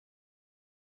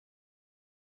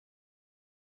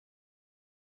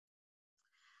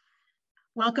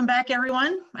Welcome back,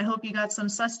 everyone. I hope you got some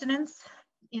sustenance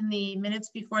in the minutes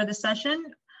before the session.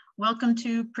 Welcome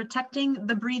to Protecting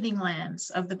the Breathing Lands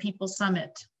of the People's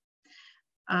Summit.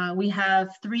 We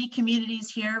have 3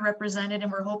 communities here represented, and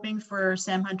we're hoping for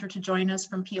Sam Hunter to join us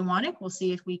from Peawanuck. We'll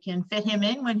see if we can fit him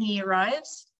in when he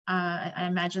arrives. I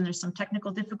imagine there's some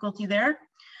technical difficulty there.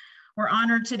 We're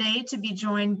honored today to be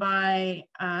joined by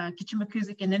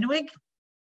Kitchenuhmaykoosib Inninuwug,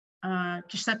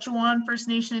 Kashechewan First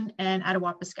Nation, and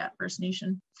Attawapiskat First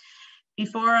Nation.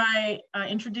 Before I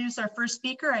introduce our first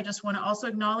speaker, I just want to also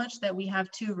acknowledge that we have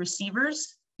 2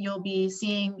 receivers. You'll be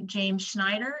seeing James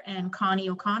Schneider and Connie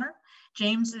O'Connor.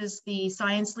 James is the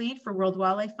science lead for World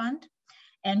Wildlife Fund,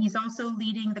 and he's also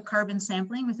leading the carbon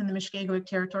sampling within the Mushkego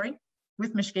territory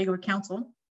with Mushkego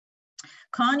Council.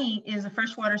 Connie is a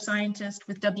freshwater scientist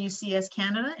with WCS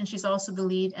Canada, and she's also the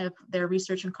lead of their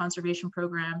research and conservation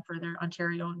program for their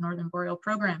Ontario Northern Boreal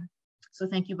program. So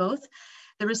thank you both.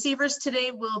 The receivers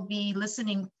today will be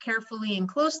listening carefully and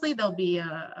closely. There'll be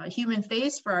a human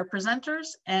face for our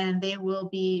presenters, and they will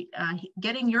be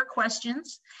getting your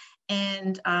questions,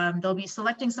 and they'll be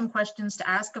selecting some questions to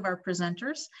ask of our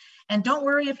presenters. And don't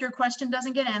worry if your question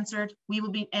doesn't get answered. We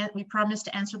promise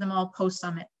to answer them all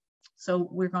post-summit. So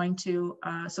we're going to,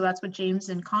 so that's what James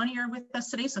and Connie are with us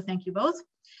today. So thank you both.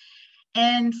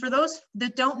 And for those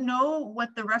that don't know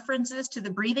what the reference is to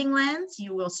the breathing lands,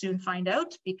 you will soon find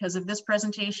out because of this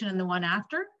presentation and the one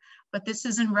after. But this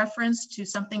is in reference to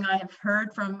something I have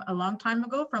heard from a long time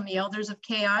ago from the elders of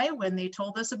KI when they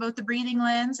told us about the breathing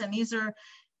lands. And these are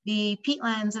the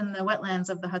peatlands and the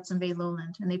wetlands of the Hudson Bay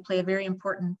lowland. And they play a very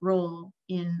important role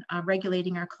in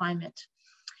regulating our climate.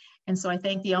 And so I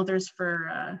thank the elders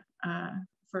for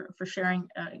sharing,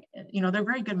 they're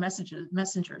very good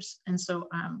messengers. And so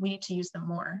we need to use them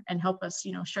more and help us,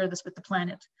 share this with the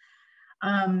planet.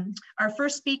 Our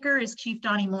first speaker is Chief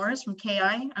Donny Morris from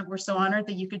KI. We're so honored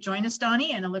that you could join us,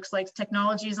 Donny, and it looks like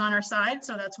technology is on our side,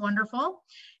 so that's wonderful.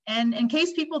 And in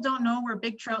case people don't know where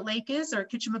Big Trout Lake is, or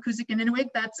Kitchenuhmaykoosib Inninuwug,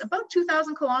 that's about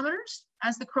 2,000 kilometers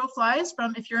as the crow flies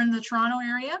from, if you're in the Toronto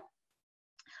area,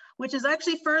 which is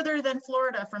actually further than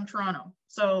Florida from Toronto.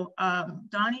 So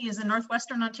Donny is in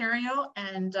Northwestern Ontario,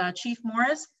 and Chief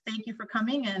Morris, thank you for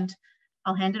coming, and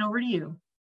I'll hand it over to you.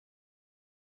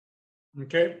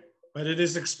 Okay, but it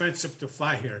is expensive to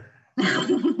fly here.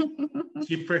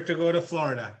 Cheaper to go to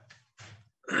Florida.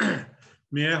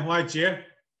 Mia Wajia,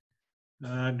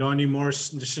 Donny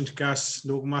Morris, Nishinkas,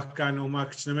 Nugmaka,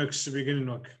 Nomak, Kitchenuhmaykoosib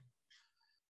Inninuwug.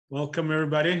 Welcome,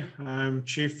 everybody. I'm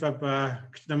Chief of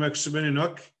Kitchenuhmaykoosib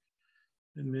Inninuwug.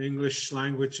 In the English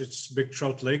language, it's Big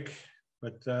Trout Lake.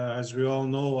 But as we all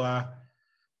know,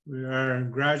 we are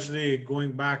gradually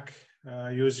going back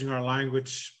using our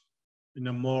language in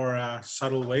a more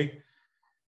subtle way.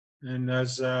 And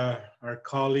as our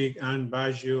colleague Anne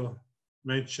Baggio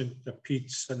mentioned, the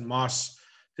peats and moss,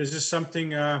 this is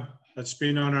something that's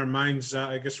been on our minds,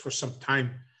 I guess, for some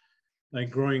time.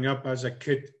 Like growing up as a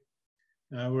kid,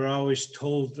 we're always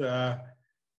told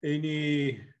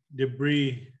any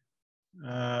debris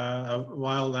of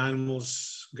wild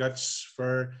animals, guts,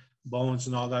 fur, bones,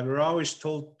 and all that, we're always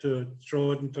told to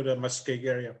throw it into the muskeg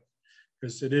area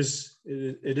because it is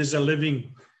a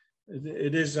living, the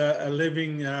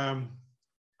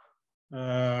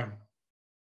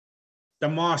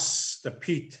moss, the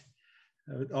peat,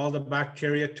 all the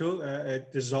bacteria too, it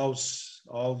dissolves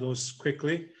all those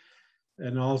quickly.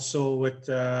 And also with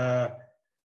the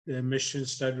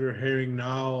emissions that we're hearing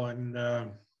now, and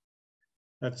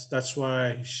that's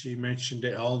why she mentioned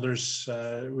the elders.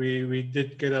 We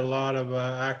did get a lot of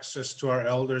access to our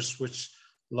elders, which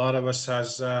a lot of us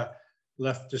has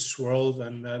left this world,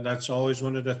 and that's always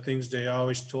one of the things they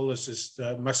always told us is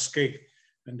the muskeg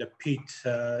and the peat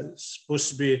supposed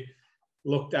to be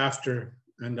looked after,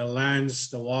 and the lands,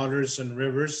 the waters and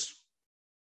rivers.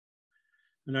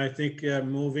 And I think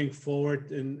moving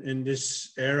forward in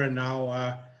this era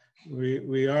now,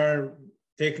 we are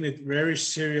taking it very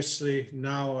seriously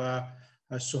now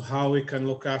as to how we can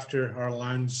look after our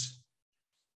lands,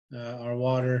 our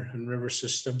water and river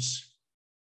systems.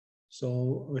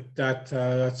 So with that,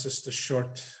 that's just a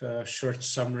short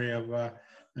summary of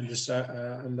and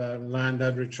the land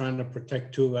that we're trying to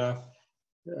protect too. A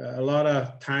lot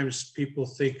of times people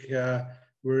think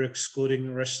we're excluding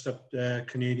the rest of the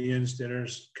Canadians,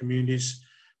 there's communities,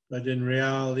 but in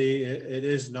reality, it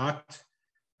is not.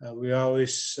 We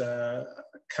always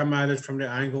come at it from the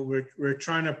angle we're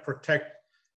trying to protect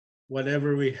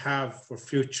whatever we have for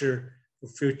future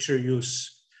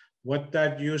use. What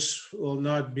that use will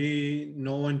not be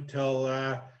known till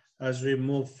as we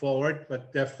move forward,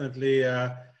 but definitely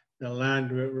the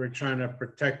land we're trying to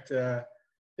protect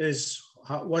is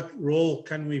what role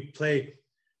can we play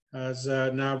as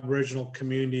an Aboriginal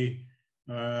community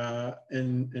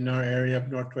in our area of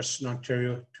Northwestern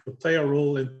Ontario to play a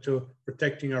role into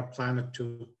protecting our planet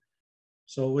too.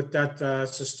 So with that,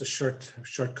 it's just a short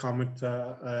comment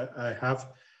I have.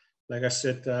 Like I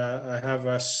said, I have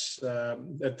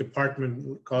a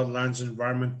department called Lands and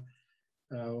Environment,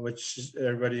 which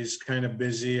everybody's kind of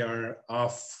busy or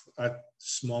off at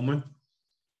this moment.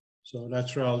 So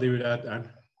that's where I'll leave it at, Dan.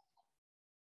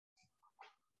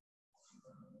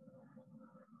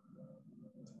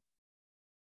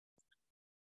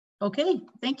 Okay,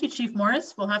 thank you, Chief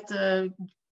Morris. We'll have to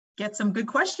get some good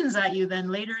questions at you then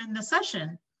later in the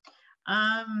session.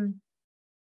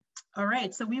 All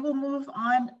right, so we will move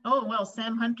on. Oh, well,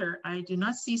 Sam Hunter, I do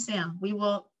not see Sam. We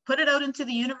will put it out into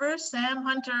the universe. Sam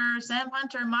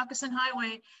Hunter, Moccasin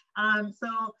Highway.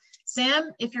 So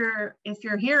Sam, if your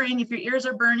ears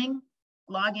are burning,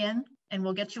 log in and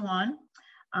we'll get you on.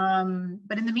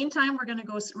 But in the meantime, we're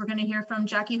going to hear from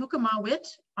Jackie Hookimaw-Witt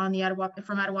on the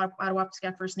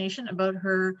Attawapiskat First Nation about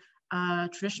her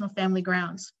traditional family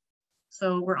grounds.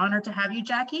 So we're honored to have you,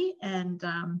 Jackie, and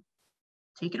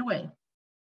take it away.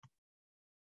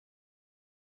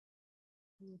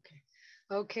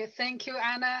 Okay, thank you,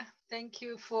 Anna. Thank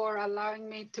you for allowing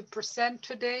me to present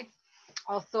today.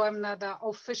 Although I'm not an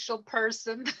official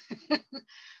person,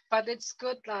 but it's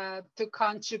good to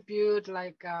contribute,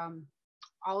 like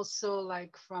also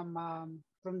like from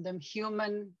the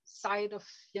human side of,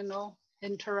 you know,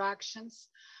 interactions.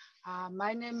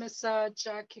 My name is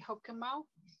Jackie Hookimaw,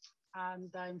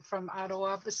 and I'm from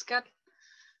Attawapiskat.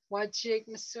 Wajig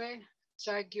Miswe,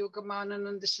 Jackie Hookimaw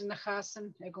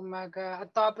Nandishinahasan, Egumaga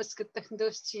Attawapiskat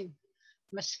Techndustin,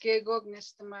 Mushkego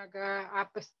Nistamaga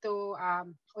Apasto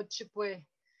Ochipwe,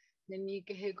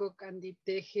 Nenigehegok and the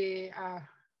Dehe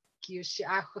Kiushi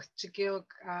Achuchigok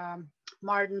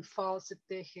Marden Falls at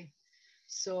Dehe.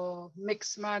 So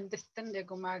mix man distant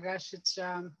Egumaga should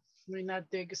Rina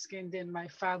Degaskin in my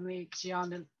family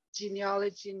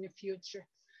genealogy in the future.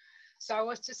 So I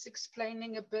was just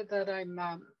explaining a bit that I'm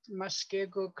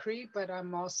Mushkego-Cree, but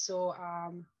I'm also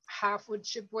half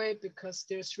Ojibwe because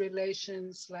there's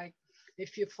relations, like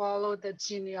if you follow the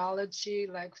genealogy,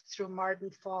 like through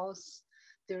Marden Falls,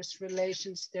 there's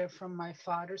relations there from my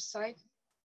father's side.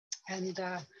 And,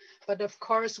 but of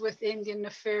course with Indian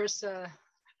Affairs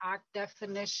Act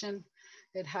definition,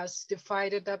 it has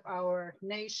divided up our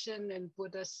nation and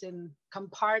put us in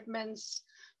compartments.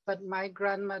 But my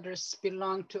grandmothers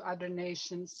belong to other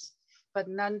nations. But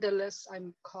nonetheless,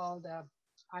 I'm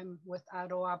with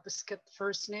Attawapiskat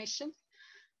First Nation.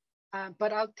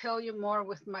 But I'll tell you more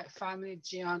with my family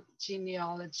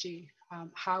genealogy,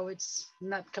 how it's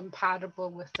not compatible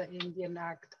with the Indian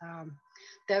Act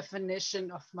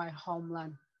definition of my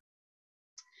homeland.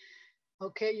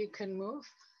 Okay, you can move.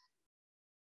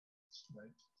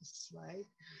 Slide.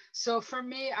 So for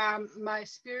me, my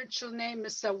spiritual name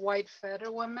is a White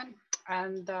Feather Woman,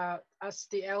 and as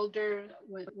the elder,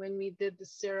 when we did the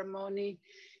ceremony,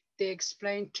 they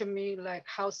explained to me like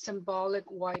how symbolic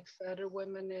White Feather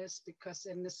Woman is, because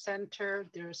in the center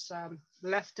there's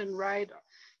left and right.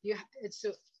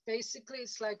 Basically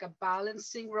it's like a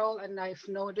balancing role, and I've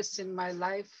noticed in my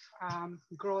life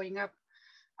growing up,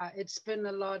 it's been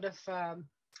a lot of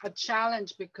a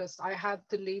challenge because I had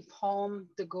to leave home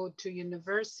to go to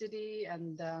university,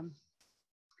 and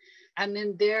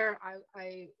in there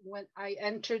I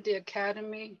entered the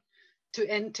academy to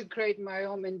integrate my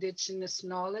own Indigenous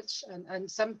knowledge, and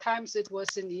sometimes it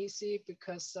wasn't easy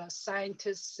because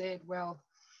scientists said, well,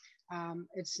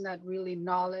 it's not really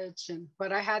knowledge,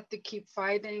 but I had to keep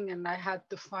fighting, and I had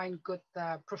to find good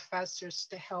professors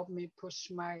to help me push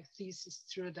my thesis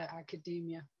through the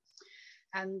academia.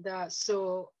 And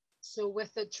so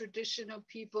with the traditional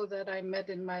people that I met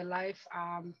in my life,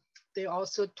 they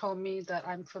also told me that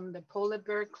I'm from the Polar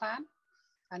Bear clan,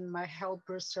 and my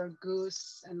helpers are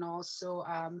goose, and also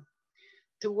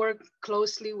to work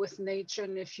closely with nature.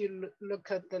 And if you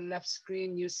look at the left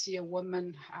screen, you see a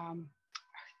woman,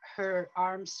 her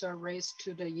arms are raised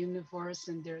to the universe,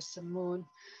 and there's a moon,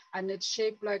 and it's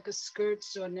shaped like a skirt.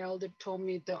 So an elder told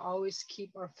me to always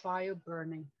keep our fire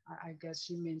burning. I guess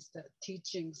she means the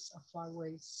teachings of our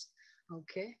ways.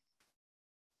 Okay,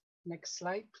 next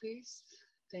slide, please.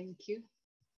 Thank you.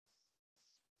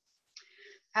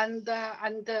 And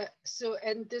so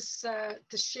this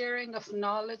the sharing of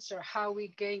knowledge, or how we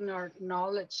gain our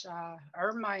knowledge.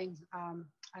 Ermine,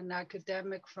 an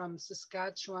academic from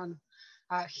Saskatchewan,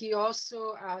 he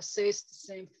also says the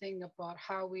same thing about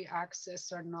how we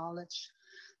access our knowledge.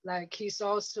 Like he's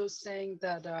also saying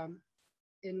that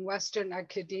in Western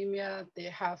academia, they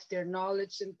have their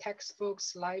knowledge in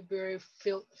textbooks, library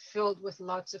filled with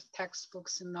lots of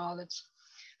textbooks and knowledge.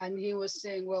 And he was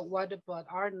saying, well, what about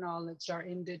our knowledge, our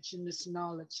indigenous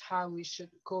knowledge, how we should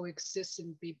coexist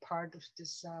and be part of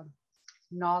this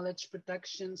knowledge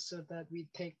production so that we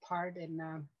take part in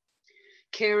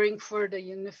caring for the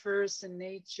universe and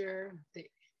nature, the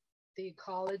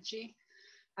ecology.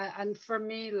 And for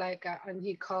me, like, and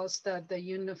he calls that the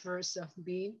universe of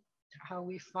being, how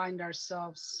we find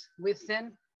ourselves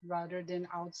within rather than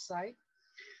outside.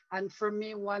 And for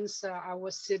me, once I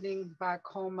was sitting back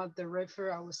home at the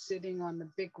river, I was sitting on a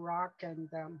big rock, and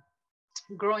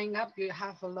growing up, you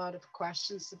have a lot of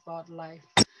questions about life.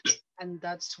 And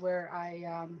that's where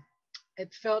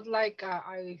it felt like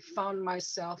I found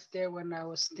myself there when I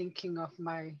was thinking of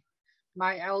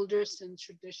my elders and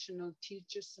traditional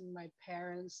teachers and my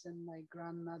parents and my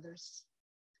grandmothers.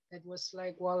 It was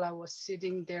like while I was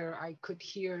sitting there, I could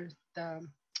hear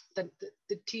the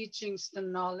teachings, the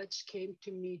knowledge came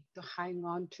to me to hang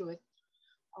on to it.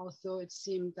 Although it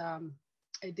seemed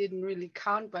it didn't really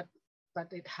count, but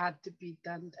it had to be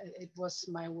done. It was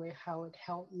my way how it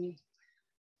helped me.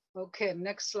 Okay,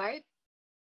 next slide.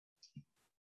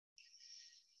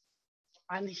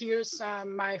 And here's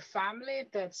my family.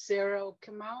 That's Sarah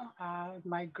Hookimaw,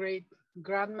 my great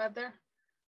grandmother.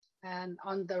 And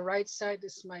on the right side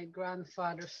is my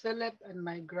grandfather, Philip, and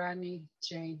my granny,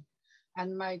 Jane.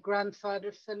 And my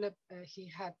grandfather, Philip, he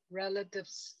had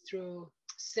relatives through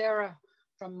Sarah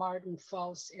from Martin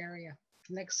Falls area.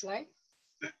 Next slide.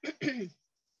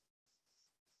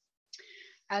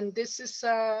 And this is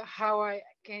how I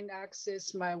gained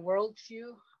access my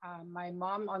worldview. My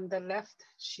mom on the left,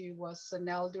 she was an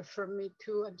elder for me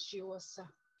too, and she was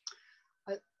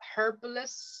a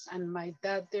herbalist. And my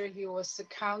dad there, he was a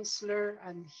counselor,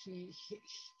 and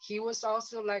he was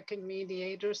also like a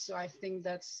mediator. So I think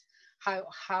that's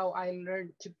how I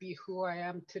learned to be who I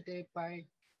am today, by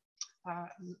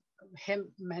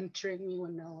him mentoring me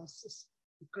when I was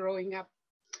growing up.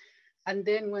 And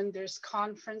then when there's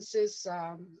conferences,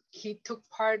 he took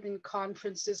part in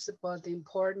conferences about the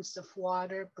importance of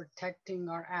water, protecting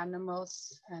our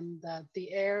animals and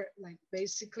the air, like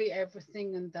basically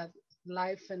everything in that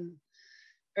life and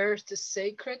earth is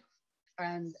sacred.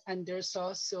 And there's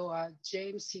also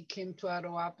James, he came to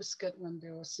Attawapiskat when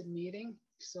there was a meeting.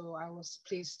 So I was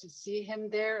pleased to see him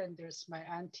there. And there's my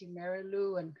Auntie Mary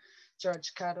Lou and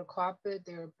George Kadokwapit.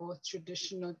 They're both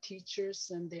traditional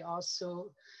teachers, and they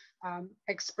also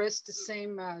expressed the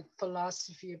same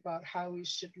philosophy about how we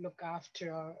should look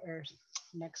after our earth.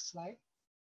 Next slide.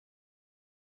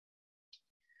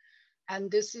 And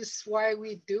this is why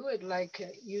we do it. Like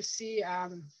you see,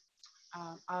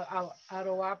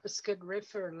 Attawapiskat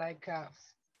River, like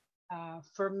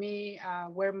for me,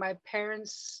 where my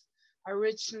parents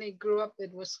originally grew up,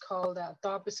 it was called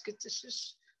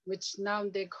Attawapiskat, which now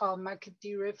they call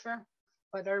Makati River.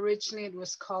 But originally it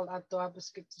was called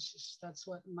Attawapiskat. That's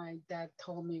what my dad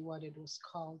told me what it was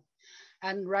called.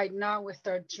 And right now with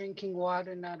our drinking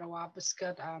water in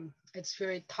Attawapiskat, it's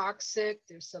very toxic.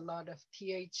 There's a lot of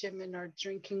THM in our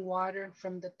drinking water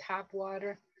from the tap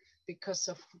water because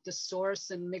of the source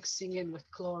and mixing in with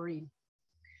chlorine.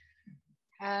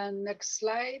 And next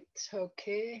slide,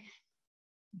 okay.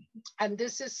 And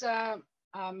this is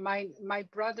my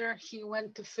brother, he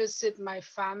went to visit my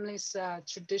family's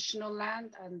traditional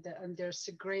land, and there's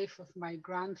a grave of my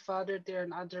grandfather there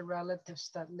and other relatives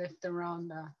that lived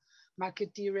around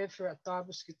Makati River at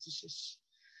Attawapiskat.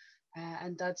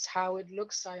 And that's how it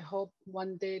looks. I hope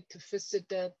one day to visit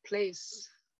that place.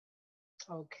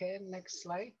 Okay, next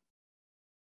slide.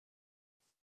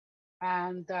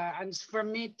 And for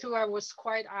me too, I was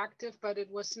quite active, but it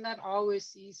was not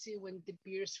always easy when the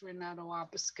beers were in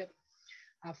Attawapiskat.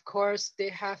 Of course, they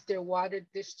have their water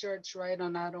discharge right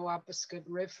on Attawapiskat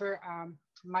River.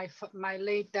 My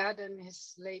late dad and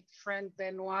his late friend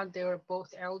Benoit, they were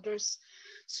both elders.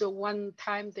 So one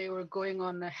time they were going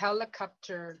on a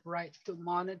helicopter ride to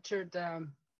monitor the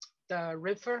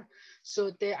river.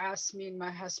 So they asked me and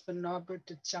my husband Norbert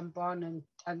to jump on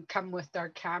and come with our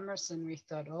cameras, and we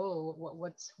thought, oh,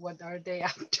 what are they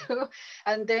up to?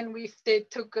 And then they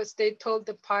told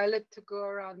the pilot to go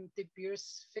around the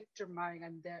Beers Victor mine,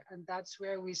 and that's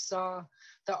where we saw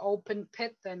the open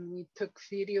pit, and we took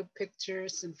video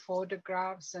pictures and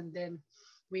photographs, and then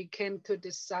we came to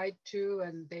the site too,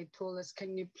 and they told us,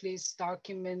 can you please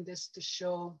document this to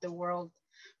show the world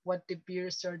what the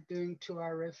beers are doing to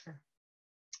our river.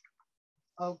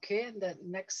 Okay, the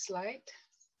next slide.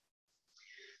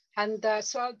 And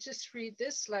so I'll just read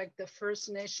this, like the First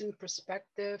Nation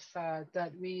perspective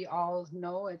that we all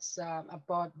know. It's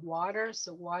about water.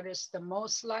 So water is the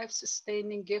most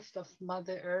life-sustaining gift of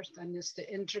Mother Earth and is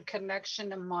the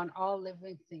interconnection among all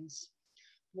living things.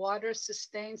 Water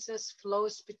sustains us,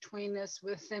 flows between us,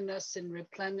 within us, and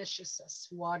replenishes us.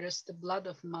 Water is the blood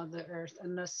of Mother Earth,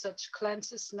 and as such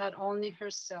cleanses not only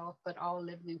herself, but all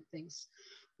living things.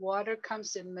 Water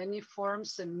comes in many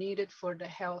forms and needed for the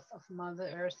health of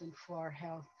Mother Earth and for our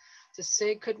health. The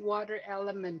sacred water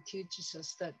element teaches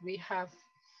us that we have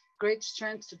great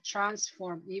strength to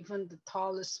transform even the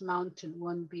tallest mountain,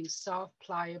 one being soft,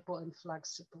 pliable, and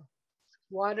flexible.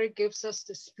 Water gives us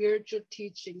the spiritual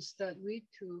teachings that we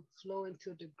too flow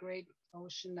into the great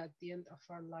ocean at the end of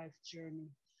our life journey.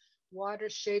 Water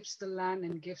shapes the land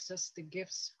and gives us the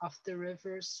gifts of the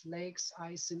rivers, lakes,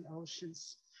 ice, and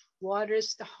oceans. Water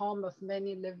is the home of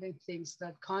many living things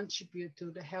that contribute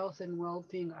to the health and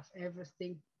well-being of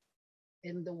everything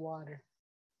in the water.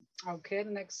 Okay,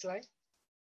 next slide.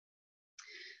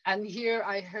 And here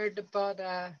I heard about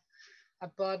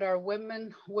our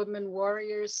women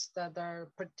warriors that are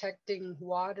protecting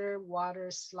water. Water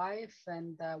is life.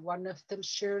 And one of them,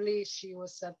 Shirley, she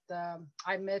was at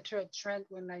I met her at Trent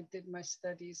when I did my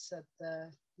studies at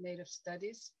the Native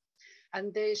Studies.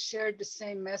 And they shared the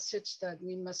same message that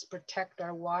we must protect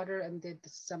our water, and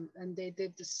they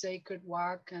did the sacred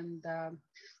walk. And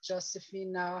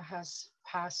Josephine now has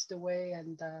passed away,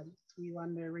 and we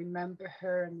want to remember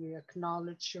her and we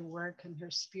acknowledge her work and her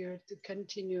spirit to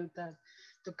continue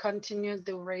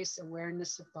to raise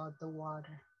awareness about the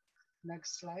water.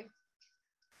 Next slide.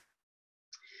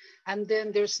 And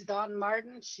then there's Dawn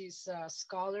Martin. She's a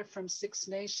scholar from Six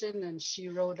Nation, and she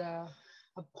wrote a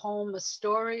poem, a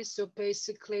story. So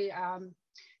basically,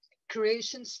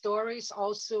 creation stories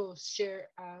also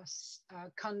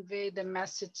convey the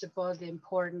message about the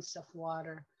importance of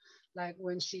water. Like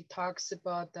when she talks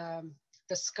about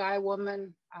the Sky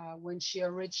Woman, when she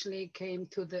originally came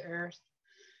to the earth,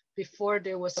 before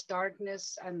there was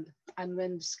darkness, and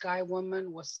when the Sky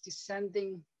Woman was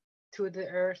descending to the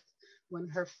earth, when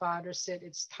her father said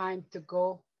it's time to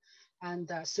go.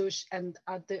 And and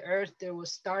at the earth, there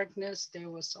was darkness. There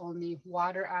was only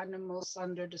water animals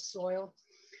under the soil.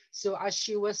 So as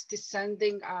she was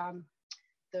descending,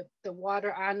 the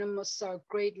water animals saw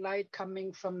great light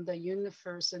coming from the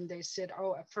universe. And they said,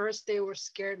 oh, at first they were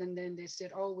scared. And then they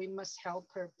said, oh, we must help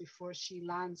her before she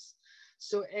lands.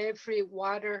 So every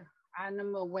water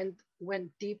animal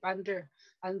went deep under.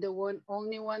 And the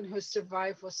only one who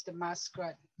survived was the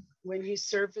muskrat. When he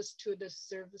surfaced to the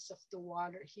surface of the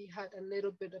water, he had a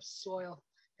little bit of soil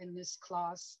in his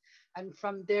claws. And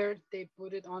from there, they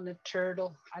put it on a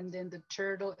turtle. And then the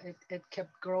turtle, it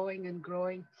kept growing and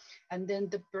growing. And then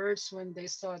the birds, when they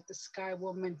saw the Sky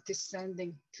Woman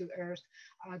descending to earth,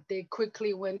 they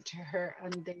quickly went to her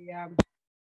and they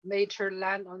made her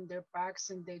land on their backs,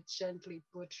 and they gently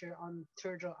put her on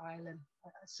Turtle Island.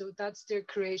 So that's their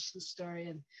creation story.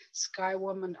 And Sky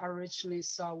Woman originally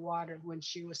saw water when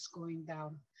she was going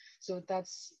down. So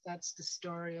that's the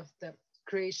story of the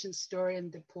creation story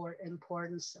and the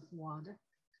importance of water.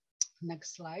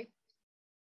 Next slide.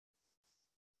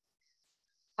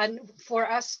 And for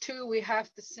us too, we have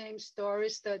the same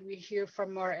stories that we hear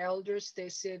from our elders. They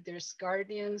said there's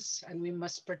guardians and we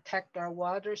must protect our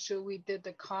water. So we did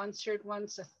a concert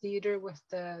once, a theater with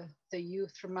the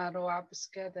youth from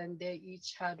Attawapiskat, and they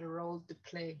each had a role to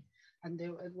play. And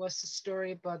it was a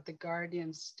story about the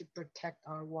guardians to protect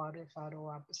our water of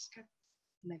Attawapiskat.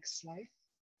 Next slide.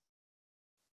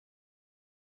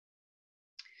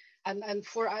 And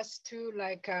for us too,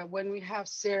 like when we have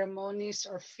ceremonies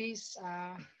or feasts,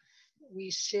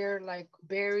 we share like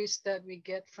berries that we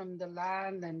get from the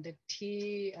land, and the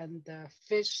tea and the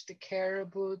fish, the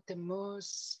caribou, the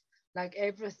moose, like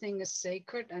everything is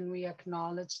sacred. And we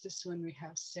acknowledge this when we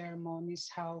have ceremonies,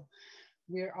 how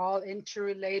we're all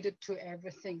interrelated to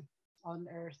everything on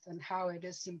earth and how it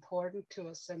is important to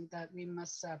us, and that we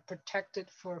must protect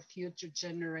it for future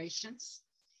generations.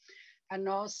 And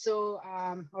also,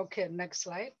 okay, next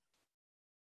slide.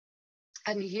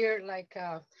 And here, like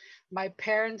my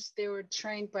parents, they were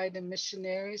trained by the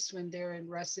missionaries when they were in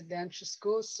residential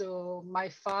school. So my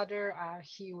father,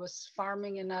 he was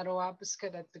farming in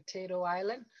Attawapiskat at Potato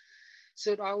Island.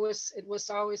 So it was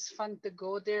always fun to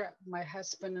go there. My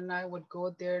husband and I would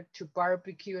go there to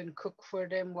barbecue and cook for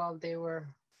them while they were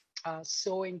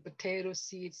sowing potato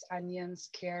seeds, onions,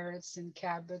 carrots, and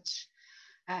cabbage.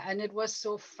 And it was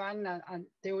so fun. And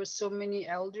there were so many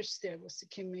elders there. It was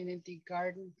a community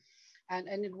garden.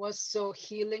 And it was so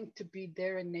healing to be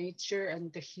there in nature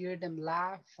and to hear them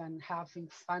laugh and having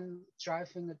fun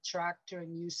driving a tractor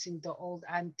and using the old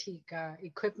antique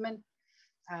equipment.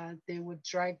 They would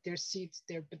drag their seeds,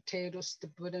 their potatoes, to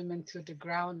put them into the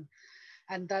ground.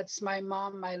 And that's my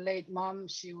mom, my late mom.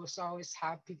 She was always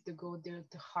happy to go there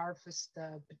to harvest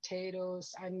the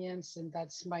potatoes, onions, and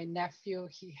that's my nephew.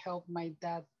 He helped my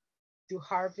dad do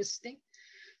harvesting.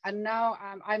 And now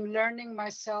I'm learning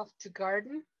myself to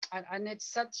garden. And it's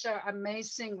such an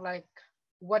amazing, like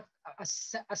what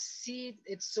a seed,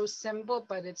 it's so simple,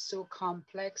 but it's so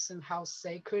complex, and how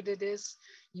sacred it is,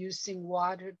 using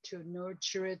water to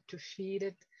nurture it, to feed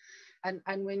it.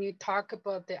 And when you talk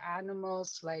about the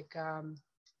animals, like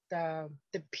the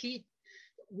peat,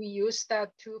 we use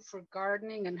that too for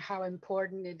gardening, and how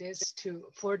important it is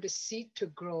for the seed to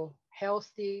grow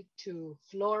healthy, to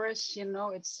flourish, you know,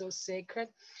 it's so sacred.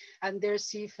 And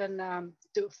there's even,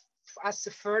 as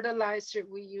a fertilizer,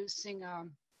 we're using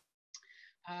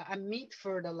a meat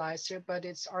fertilizer, but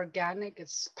it's organic,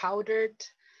 it's powdered.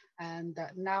 And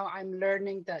now I'm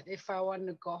learning that if I want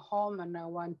to go home and I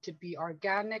want to be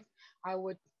organic, I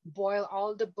would boil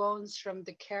all the bones from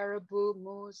the caribou,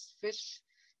 moose, fish,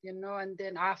 you know, and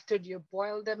then after you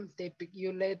boil them,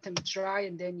 you let them dry,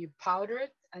 and then you powder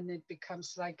it, and it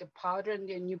becomes like a powder, and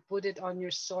then you put it on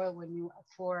your soil when you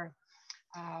for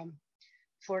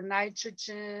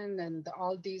nitrogen and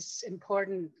all these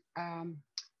important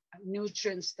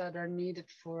nutrients that are needed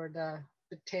for the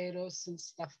potatoes and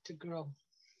stuff to grow.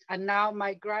 And now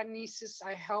my grandnieces,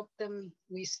 I help them.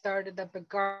 We started up a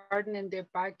garden in their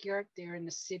backyard. They're in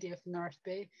the city of North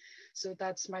Bay. So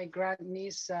that's my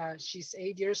grandniece. She's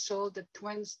 8 years old. The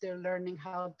twins, they're learning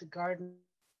how to garden.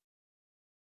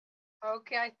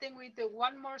 Okay, I think we do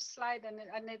one more slide, and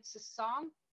it's a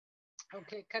song.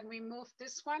 Okay, can we move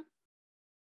this one?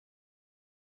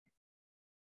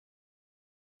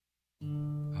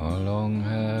 How long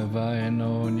have I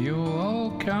known you,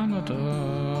 oh Canada?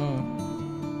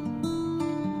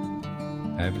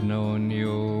 I've known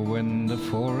you when the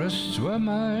forests were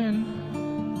mine.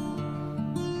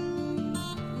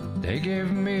 They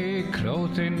gave me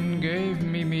clothing, gave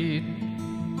me meat.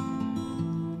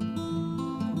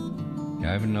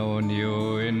 I've known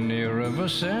you in the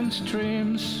rivers and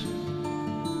streams,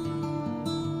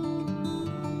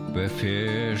 where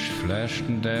fish flashed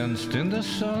and danced in the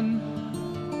sun,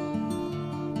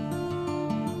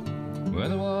 where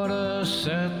the water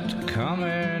said, come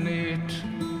and eat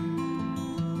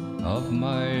of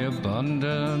my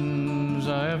abundance.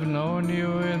 I have known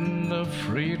you in the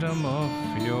freedom of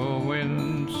your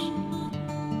winds.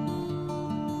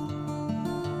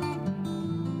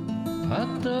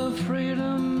 But the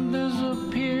freedom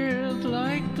disappeared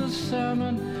like the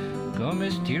salmon go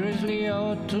mysteriously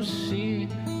out to sea.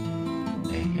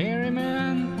 A hairy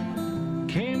man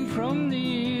came from the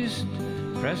east,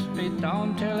 pressed me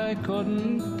down till I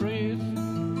couldn't breathe.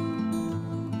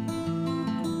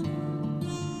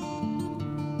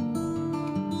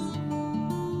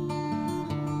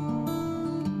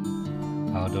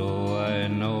 How do I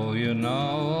know you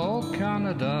now, oh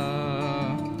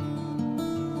Canada?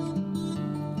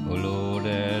 Oh Lord,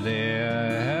 that air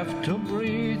I have to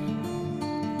breathe.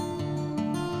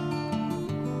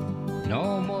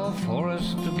 No more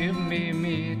forest to give me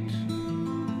meat.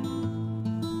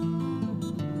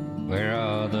 Where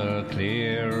are the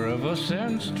clear rivers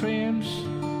and streams?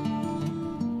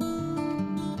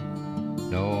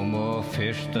 No more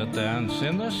fish that dance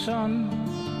in the sun.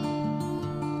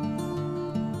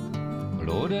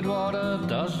 Loaded water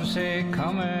doesn't say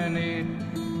come and eat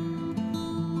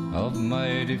of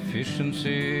my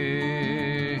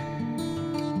deficiency.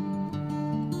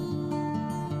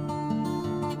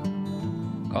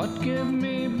 God give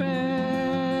me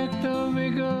back the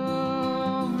vigor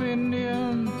of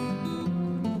Indian.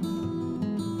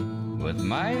 With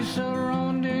my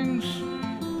surroundings,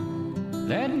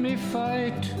 let me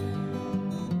fight.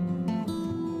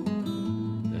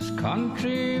 This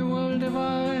country will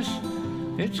devise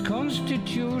its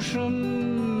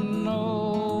constitution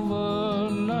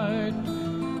overnight.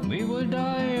 We will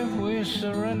die if we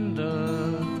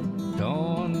surrender.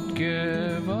 Don't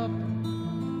give up.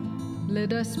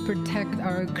 Let us protect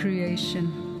our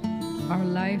creation. Our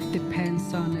life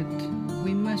depends on it.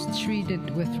 We must treat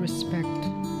it with respect.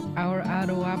 Our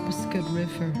Attawapiskat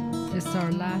River is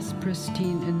our last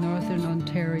pristine in Northern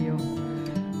Ontario,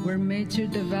 where major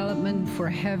development for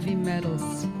heavy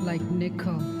metals like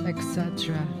nickel,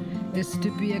 etc., is to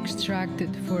be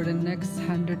extracted for the next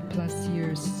 100+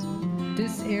 years.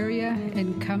 This area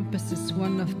encompasses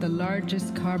one of the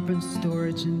largest carbon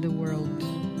storage in the world.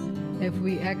 If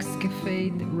we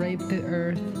excavate, rape the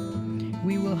earth,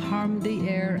 We will harm the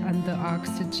air and the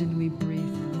oxygen we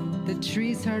breathe. The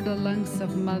trees are the lungs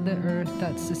of Mother Earth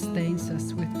that sustains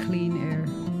us with clean air.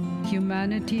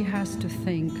 Humanity has to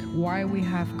think why we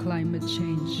have climate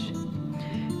change.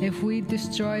 If we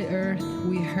destroy Earth,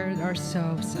 we hurt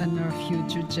ourselves and our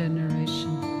future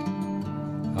generation.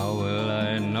 How will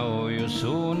I know you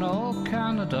soon, oh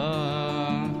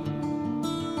Canada?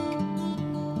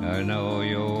 I know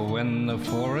you when the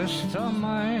forests are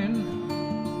mine.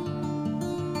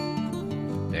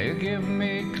 They give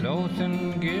me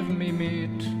clothing, give me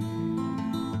meat.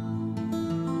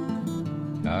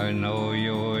 I know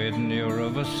you in your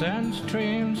rivers and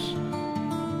streams,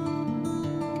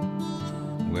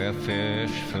 where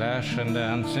fish flash and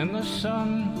dance in the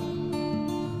sun.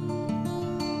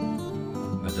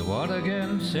 But the water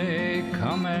again say,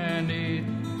 come and eat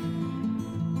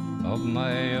of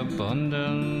my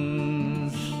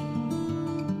abundance.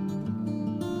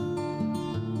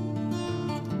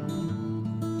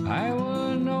 I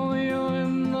will know you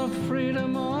in the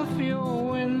freedom of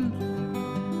your wind.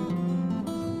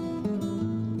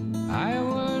 I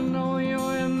will know you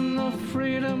in the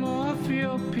freedom of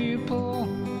your people.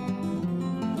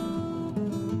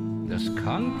 This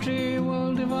country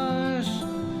will devise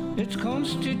its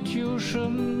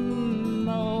constitution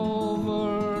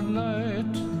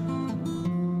overnight.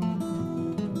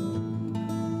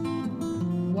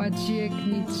 Wajiek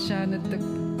niet shanatak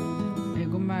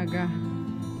egomaga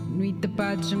nuit the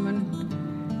Bajaman.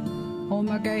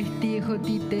 Omagai tiho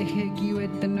titehe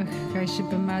giwetanuk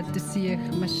kaishipamatisih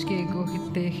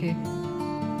Mushkego-Cree.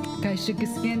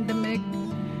 Kashechewan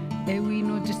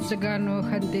Ewino Jistagano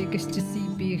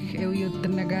Handegistisibich,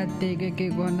 Euyutanagatege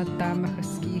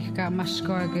Geguanatamahaski,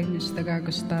 Kamashkoga,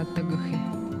 Nistagagostataguhe.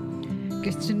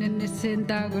 Kitchenin is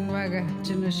Sendagunwaga,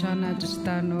 Genoshana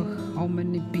Justano,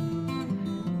 Omanipi.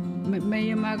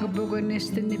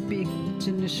 Mayamagabuganistinipi,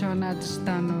 Genoshana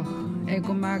Justano,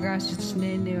 Egomaga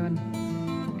Shneneon.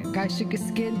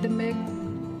 Kashechewan the Meg,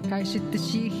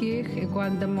 Kashetashihi,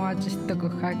 Eguandamojistago,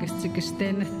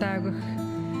 Hagistikistentago.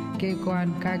 Keguan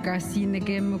kakasina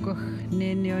gemugoch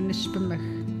nenionishpemach.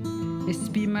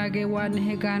 Ispimagewan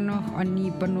hegano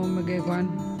onipanomagegwan.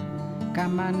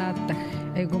 Kamanatach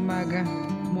egomaga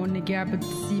monigabat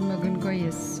simagun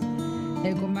goyes.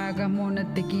 Egomaga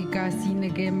monateki kasina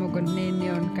gemugon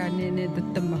nenion kanene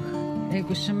datamach.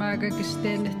 Egoshamaga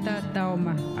kisteneta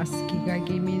tauma aski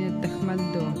gagiminetach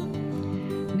mando.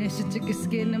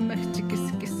 Neshichikiskenamach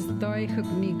chikiskis. Doi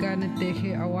huknigana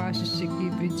tehe awashishiki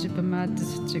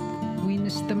vichipamatischik.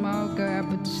 Winistamoga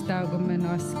abutistauga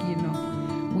menoskino.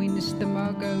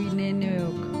 Winistamoga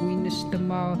wineniook.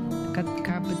 Winistamo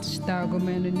katkabutistauga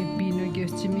menonipino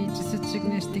gyochimichisichik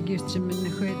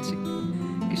nestigyoschiminahuechik.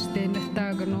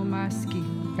 Gistenestauga no maski.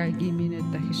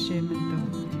 Kaigimineta hishemento.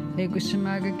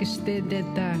 Egushamaga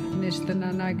gistedeta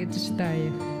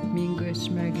nestananagitistaya. Mingo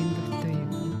esmagindotaya.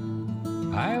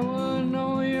 I will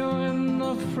know you in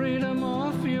the freedom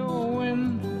of your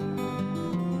wind.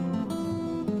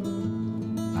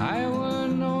 I will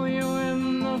know you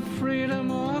in the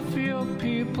freedom of your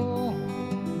people.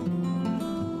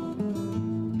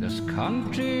 This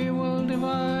country will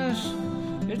devise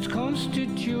its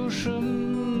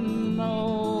constitution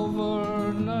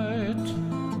overnight.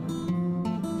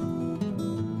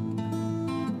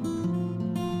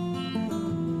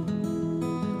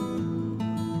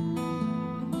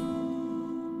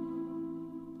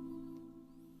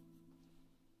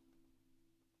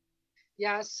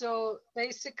 Yeah, so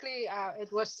basically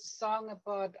it was a song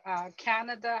about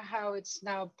Canada, how it's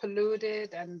now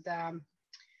polluted, and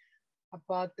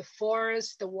about the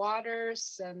forest, the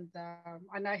waters, and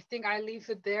I think I leave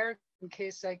it there in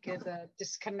case I get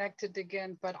disconnected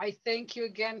again. But I thank you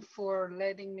again for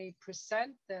letting me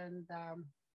present, and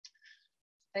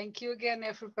thank you again,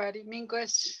 everybody.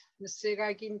 Mingosh,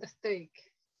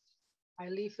 I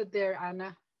leave it there,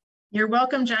 Anna. You're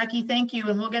welcome, Jackie. Thank you.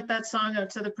 And we'll get that song out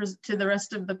to the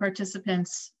rest of the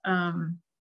participants.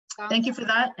 Thank you for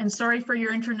that. And sorry for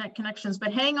your internet connections,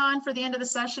 but hang on for the end of the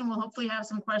session. We'll hopefully have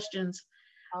some questions.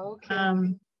 Okay.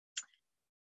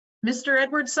 Mr.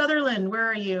 Edward Sutherland, where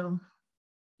are you?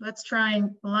 Let's try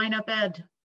and line up Ed.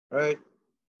 Right.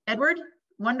 Edward?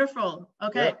 Wonderful.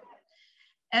 Okay. Yep.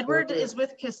 Edward is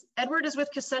with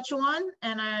Kashechewan,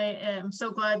 and I am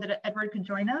so glad that Edward could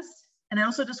join us. And I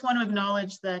also just want to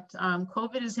acknowledge that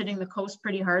COVID is hitting the coast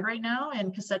pretty hard right now,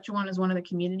 and Kashechewan is one of the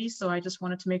communities. So I just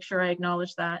wanted to make sure I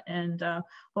acknowledge that, and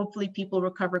hopefully people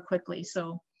recover quickly.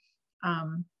 So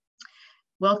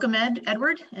welcome,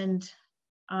 Edward, and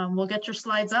we'll get your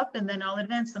slides up and then I'll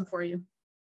advance them for you.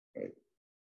 Right.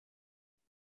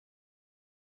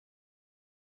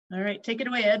 All right, take it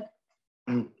away, Ed.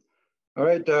 All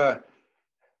right, hello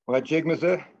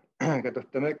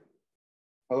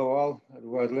all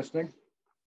who are listening.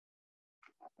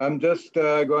 I'm just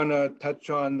going to touch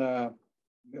on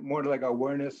more like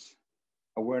awareness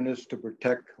to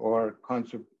protect or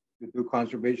to do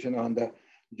conservation on the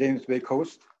James Bay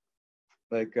coast,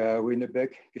 like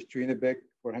Weenusk, Kitchenuhmaykoosib,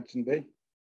 or Hudson Bay.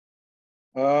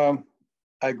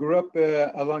 I grew up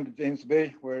along the James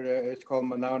Bay where it's called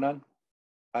Manaunan.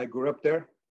 I grew up there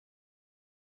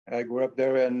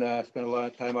and spent a lot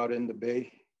of time out in the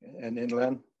bay and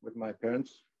inland with my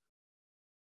parents.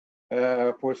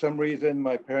 For some reason,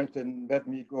 my parents didn't let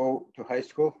me go to high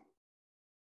school.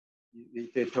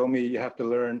 They told me you have to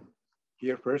learn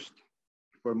here first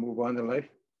before move on in life.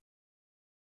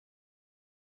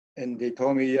 And they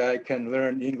told me I can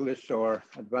learn English or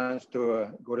advance to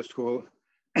go to school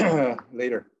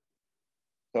later.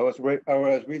 So I was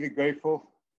really grateful.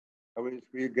 I was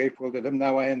really grateful to them.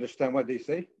 Now I understand what they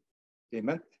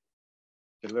meant.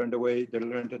 They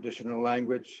learned traditional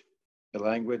language,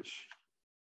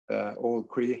 Old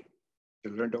Cree. They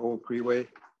learned the Old Cree way.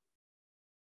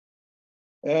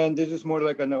 And this is more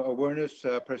like an awareness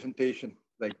presentation,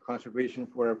 like conservation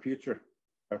for our future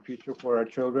for our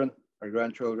children, our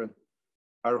grandchildren,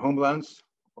 our homelands,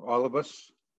 for all of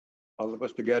us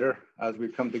together as we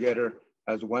come together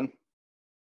as one.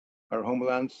 Our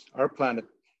homelands, our planet,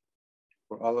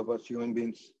 for all of us human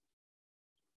beings.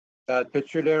 That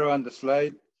picture there on the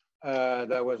slide,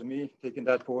 that was me taking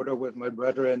that photo with my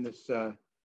brother and his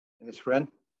friend.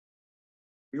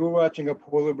 We were watching a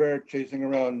polar bear chasing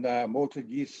around molted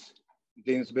geese in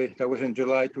James Bay. That was in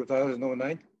July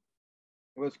 2009. It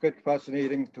was quite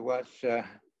fascinating to watch a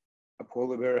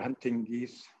polar bear hunting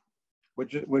geese,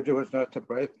 which was not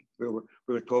surprised. We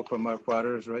were told from our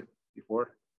fathers right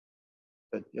before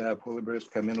that polar bears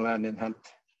come inland and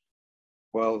hunt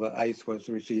while the ice was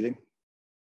receding.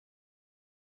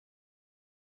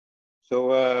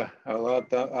 So I'll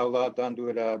add on to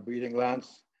it breeding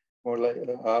lands, more like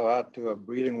I'll add to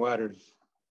breeding waters,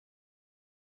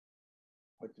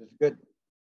 which is good.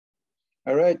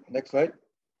 All right, next slide.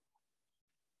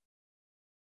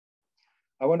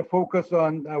 I want to focus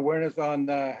on awareness on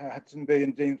Hudson Bay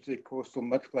and James Bay coastal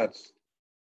mudflats.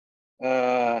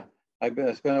 I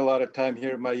spent a lot of time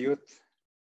here in my youth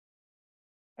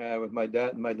with my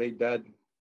dad, my late dad.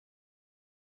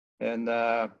 And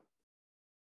the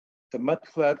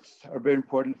mudflats are very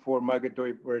important for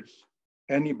migratory birds,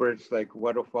 any birds like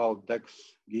waterfowl,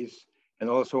 ducks, geese, and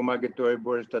also migratory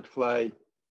birds that fly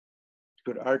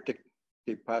to the Arctic.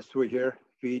 They pass through here,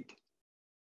 feed,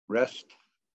 rest.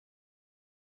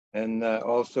 And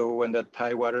also when the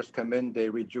tide waters come in, they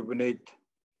rejuvenate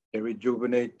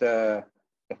the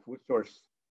food source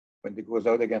when it goes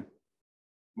out again.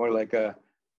 More like a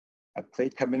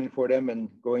plate coming in for them and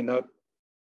going out.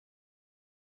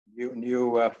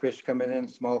 New fish coming in,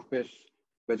 small fish,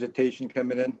 vegetation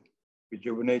coming in,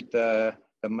 rejuvenate the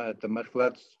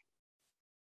mudflats.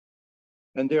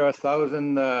 And there are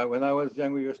thousands, when I was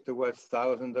young, we used to watch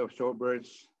thousands of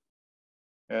shorebirds,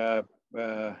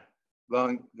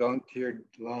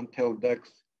 long-tailed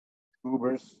ducks,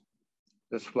 goobers,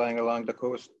 just flying along the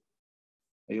coast.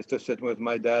 I used to sit with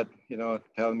my dad,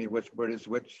 tell me which bird is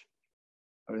which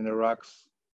out in the rocks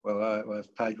while as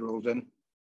tide rolls in.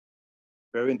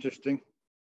 Very interesting.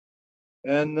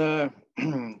 And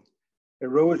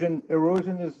erosion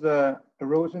is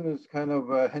kind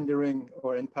of hindering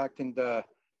or impacting the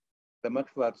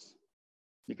mudflats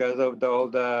because of all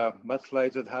the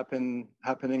mudslides that happening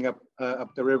up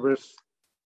the rivers,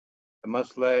 the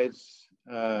mudslides,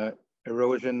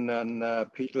 erosion on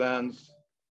peatlands,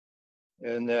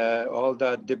 and all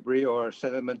that debris or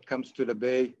sediment comes to the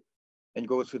bay and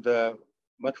goes to the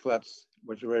mudflats,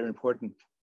 which are very important.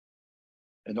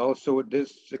 And also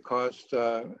this caused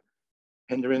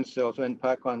hindrance, also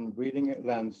impact on breeding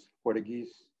lands for the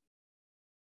geese.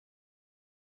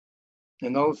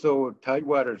 And also tide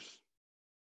waters.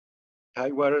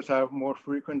 Tide waters are more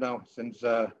frequent now since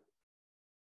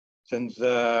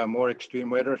more extreme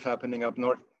weather is happening up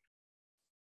north.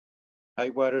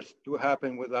 Tide waters do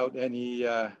happen without any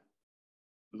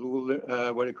full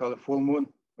moon,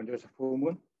 when there's a full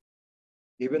moon.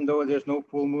 Even though there's no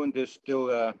full moon, there's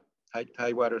still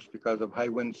high waters because of high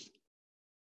winds.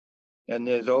 And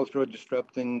there's also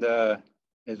disrupting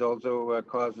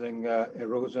causing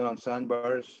erosion on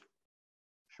sandbars,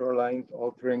 shorelines,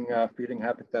 altering feeding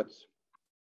habitats.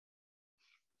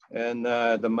 And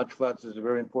the mudflats is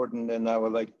very important, and I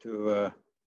would like to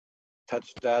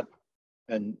touch that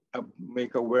and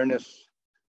make awareness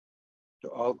to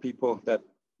all people that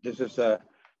this is,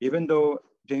 even though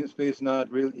James Bay is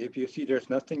not real, if you see there's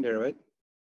nothing there, right?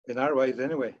 In our eyes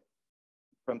anyway.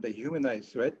 from the human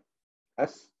eyes, right?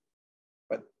 Us,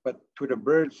 but to the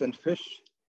birds and fish,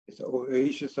 it's an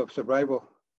oasis of survival.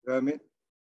 You know what I mean?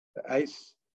 The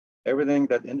ice, everything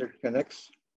that interconnects.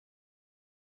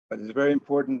 But it's very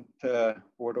important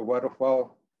for the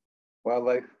waterfowl,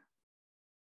 wildlife,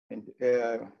 and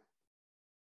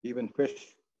even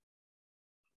fish.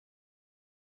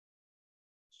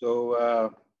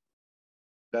 So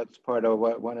that's part of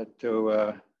what I wanted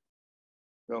to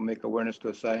make awareness to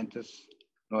the scientists,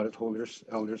 knowledge holders,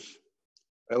 elders.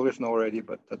 Elders know already,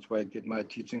 but that's where I get my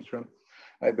teachings from.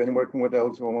 I've been working with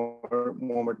elders for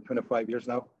more than 25 years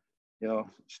now, you know,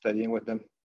 studying with them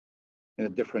in a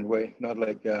different way, not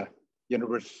like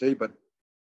university, but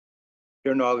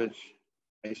their knowledge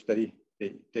I study,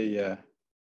 they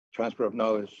transfer of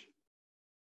knowledge.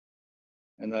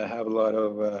 And I have a lot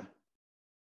of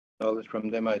knowledge from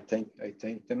them. I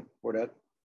thank them for that.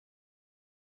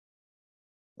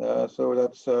 So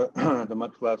that's the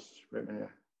mud flats,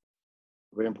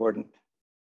 very important.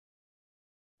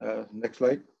 Next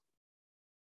slide.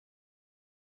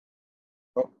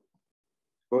 Oh,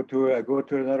 go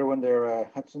to another one there.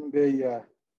 Hudson Bay. Yeah,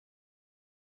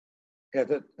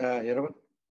 that the other one.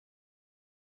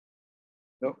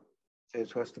 No,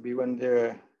 it has to be one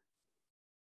there.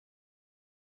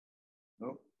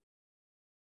 No.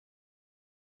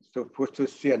 So supposed to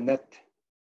see a net.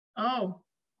 Oh,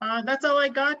 that's all I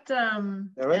got, All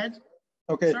right. Ed.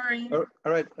 Okay. Sorry. All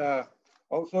right.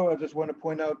 Also, I just want to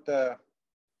point out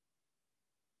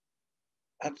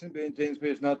Hudson Bay and James Bay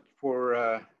is not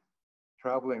for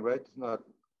traveling, right? It's not.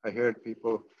 I hear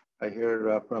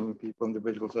from people,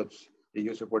 individuals, that they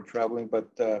use it for traveling, but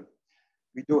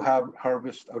we do have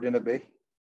harvest out in the bay.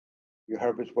 We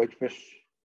harvest whitefish.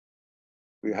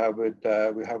 We have it.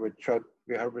 We have a trout.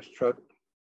 We harvest trout.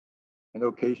 On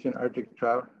occasion, Arctic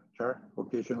char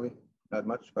occasionally, not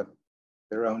much, but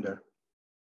they're around there.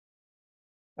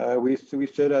 We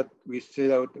sit out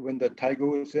when the tide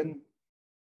goes in.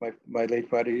 My late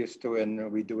father used to, and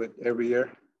we do it every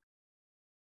year.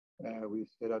 We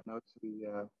sit out now.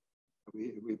 So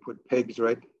we put pegs,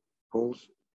 right, poles,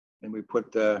 and we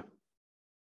put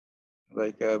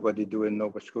like what they do in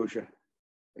Nova Scotia,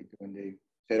 like when they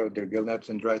set out their gill nets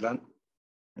in dry land,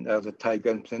 and as the tide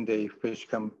comes in, the fish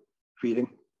come feeding.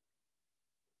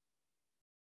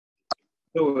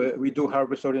 So we do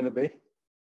harvest out in the bay,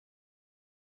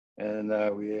 and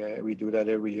we do that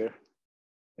every year,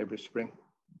 every spring,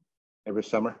 every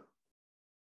summer,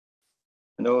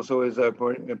 and also is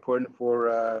important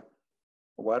for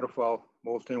waterfowl,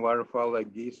 molting waterfowl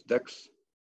like geese, ducks.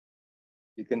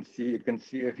 You can see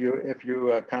if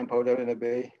you camp out in the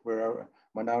bay where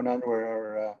Manaunan,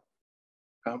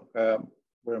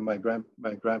 where my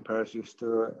grandparents used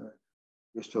to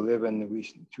live, and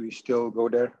we still go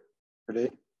there today.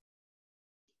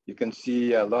 You can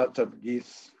see lots of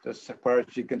geese, as far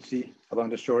as you can see along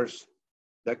the shores,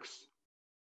 ducks,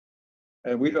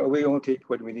 and we only take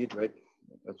what we need, right?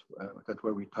 That's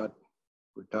where we're taught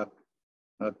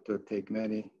not to take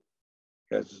many,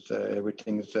 because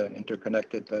everything is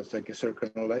interconnected. That's like a circle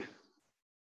of life.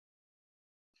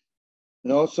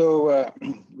 And also,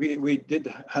 we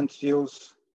did hunt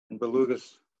seals and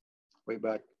belugas way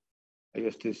back. I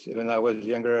used to, when I was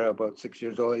younger, about 6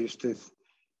 years old, I used to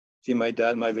see my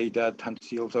late dad hunt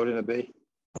seals out in the bay.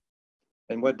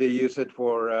 And what they use it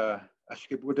for,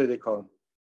 what do they call them?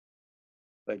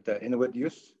 Like the Inninuwug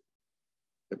use,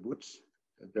 the boots,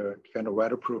 they're kind of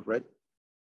waterproof, right?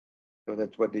 So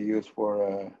that's what they use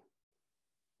for,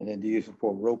 and then they use it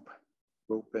for rope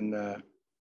and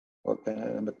all kind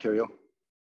of material.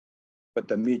 But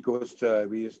the meat goes, they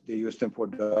use them for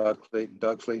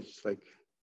dog slates, like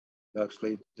dog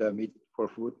slate meat for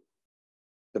food.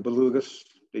 The belugas,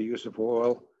 they use it for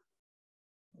oil.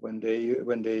 When they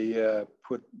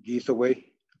put geese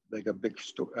away, like a big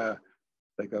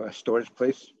like a storage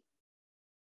place,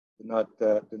 do not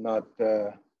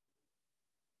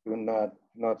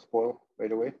spoil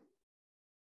right away.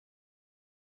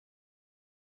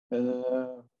 And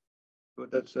so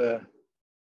that's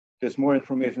there's more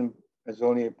information. There's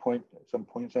only some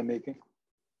points I'm making.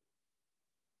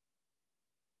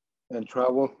 And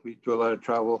travel, we do a lot of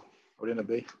travel out in the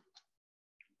bay.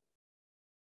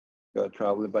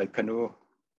 Traveling by canoe,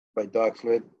 by dog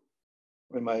sled.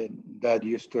 When my dad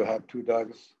used to have 2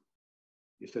 dogs,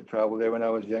 used to travel there when I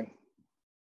was young.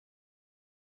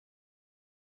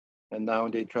 And now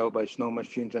they travel by snow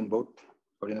machines and boat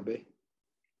out in the bay.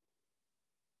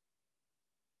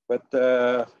 But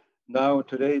now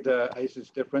today the ice is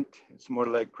different. It's more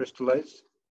like crystallized.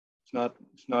 It's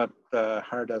not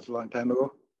hard as a long time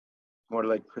ago. More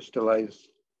like crystallized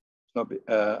not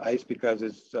ice because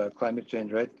it's climate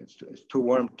change, right? It's too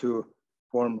warm to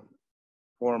form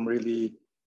really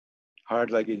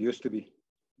hard like it used to be.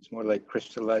 It's more like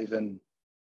crystallized and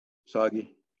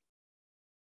soggy.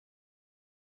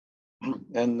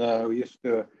 And we used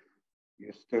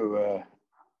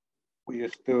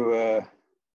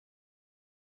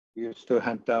to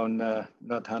hunt down,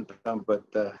 not hunt down, but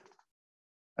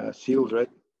seals, right?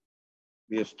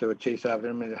 We used to chase after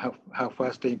them and how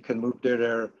fast they can move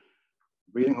their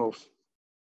breeding holes.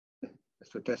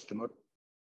 Just to test them out.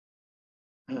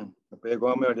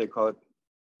 Peawanuck, they call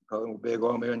them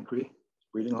Peawanuck and Cree,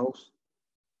 breeding holes.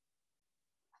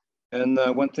 And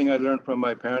one thing I learned from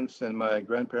my parents and my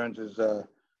grandparents is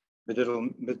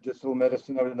medicinal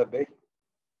medicine out in the bay.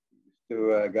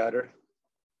 To gather.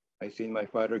 I seen my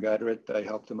father gather it. I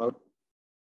helped him out.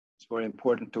 It's very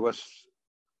important to us.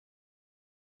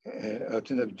 Out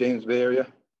in the James Bay area,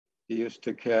 he used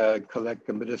to collect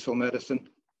the medicinal medicine,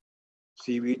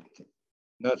 seaweed,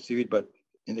 not seaweed, but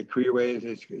in the Cree way,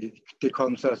 they call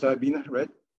them sasabina, right?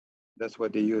 That's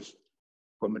what they use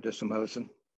for medicinal medicine.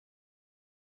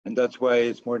 And that's why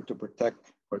it's important to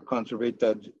protect or conserve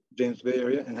that James Bay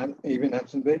area and even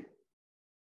Hudson Bay.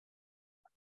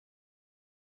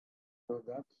 So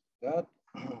that's that.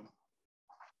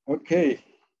 Okay.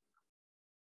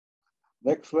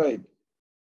 Next slide.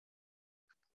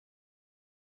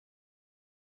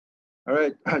 All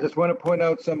right, I just want to point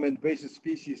out some invasive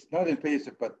species, not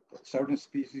invasive, but certain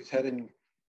species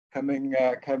coming to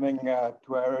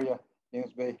our area,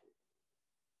 James Bay.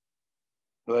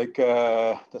 Like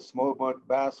the smallmouth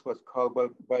bass was called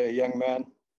by a young man,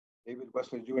 David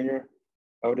Wesley Jr.,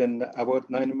 out in about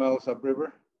 9 miles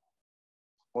upriver.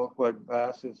 Smallmouth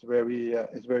bass is very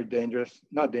dangerous,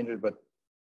 not dangerous, but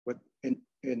with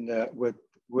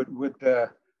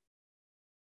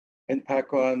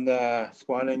impact on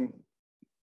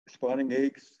spawning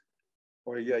eggs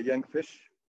or young fish.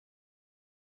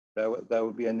 That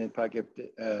would be an impact if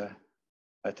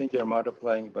I think they're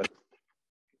multiplying, but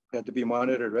they have to be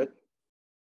monitored, right?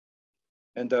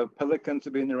 And the pelicans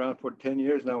have been around for 10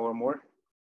 years now or more.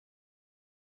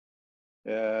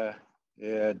 Yeah,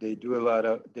 they do a lot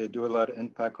of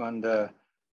impact on the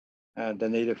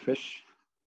native fish,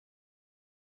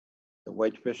 the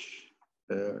whitefish,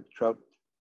 the trout,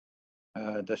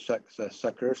 the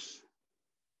suckers.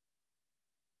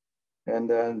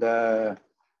 And I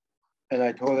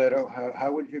told her,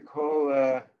 how would you call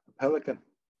a pelican?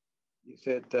 He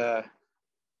said,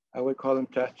 I would call him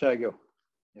Chachagyo.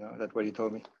 You know, that's what he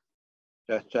told me.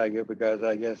 Chachagyo, because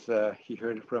I guess he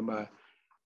heard it from a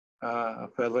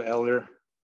fellow elder.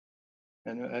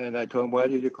 And I told him, why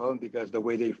did you call him? Because the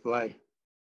way they fly,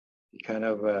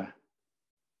 the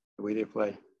way they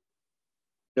fly.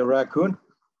 The raccoon,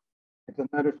 it's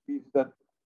another species that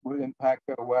will impact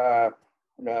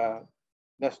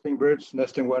nesting birds,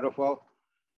 nesting waterfowl.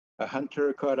 A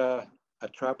hunter caught a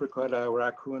trapper caught a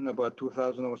raccoon about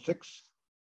 2006.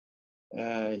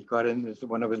 He caught it in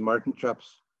one of his marten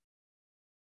traps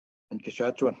in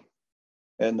Kashechewan.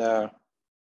 And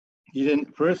he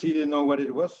didn't know what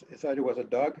it was. He thought it was a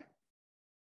dog.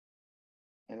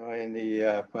 You know, and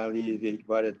finally they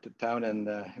brought it to town, and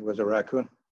it was a raccoon,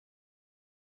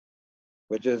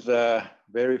 which is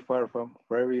very far home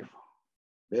for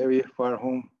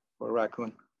a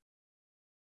raccoon.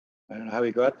 I don't know how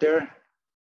he got there.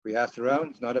 We asked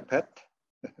around. It's not a pet.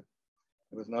 It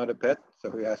was not a pet, so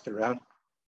we asked around.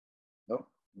 No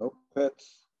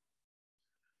pets.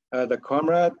 The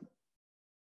comrade's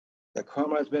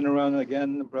been around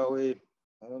again probably,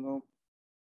 I don't know,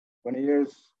 20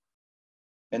 years.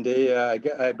 And they,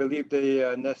 I believe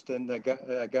they nest in the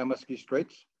Gamaski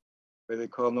Straits, where they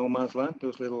call no man's land,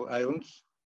 those little islands.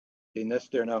 They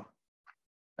nest there now.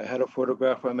 I had a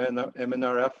photograph from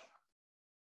MNRF.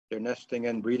 They're nesting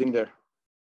and breeding there.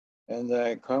 And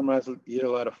comrades eat a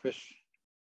lot of fish.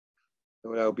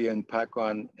 So that will be a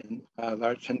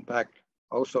large impact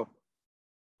also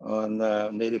on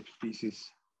native species.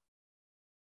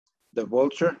 The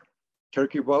vulture,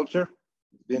 turkey vulture,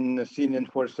 been seen in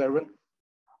Fort Severn.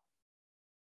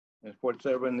 In Fort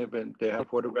Severn, they have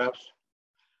photographs.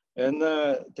 And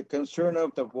the concern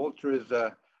of the vulture is,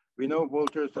 we know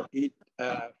vultures feed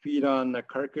on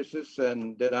carcasses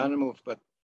and dead animals, but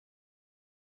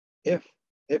if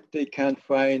they can't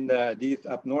find these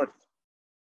up north,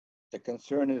 the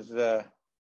concern is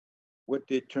would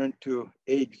they turn to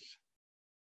eggs,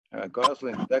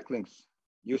 goslings, ducklings,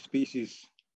 new species?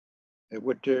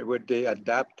 Would they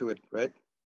adapt to it, right?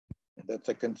 And that's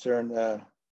a concern.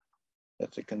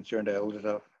 That's a concern the elders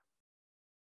have.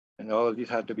 And all of these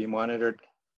have to be monitored.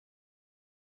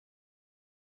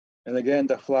 And again,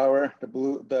 the flower,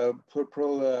 the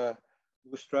purple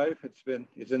blue stripe,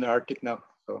 it's in the Arctic now.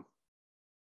 So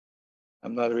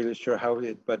I'm not really sure how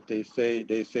but they say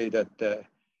that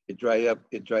it dries up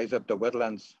the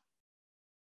wetlands.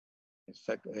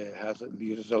 It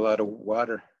uses a lot of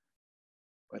water.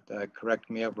 But correct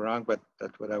me if I'm wrong, but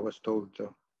that's what I was told.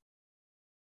 So,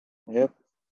 yep.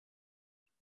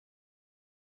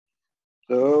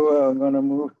 So I'm gonna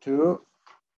move to.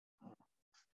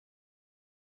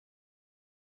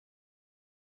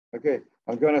 Okay,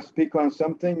 I'm gonna speak on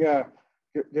something. I've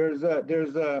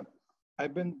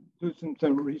been doing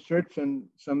some research and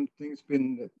some things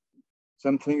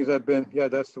have been. Yeah,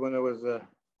 that's the one I was.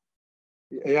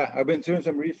 Yeah, I've been doing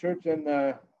some research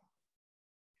and.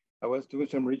 I was doing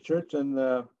some research and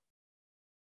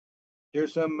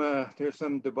there's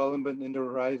some development in the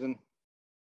horizon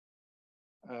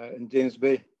in James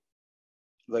Bay,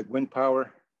 like wind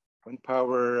power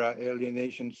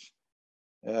alienations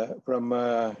from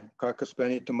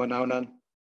Cocospenny to Manaunan.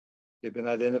 They've been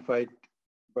identified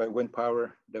by wind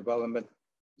power development.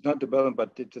 It's not development,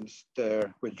 but it's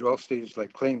the withdrawal stage,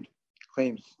 like claims.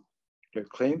 There are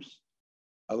claims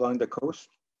along the coast.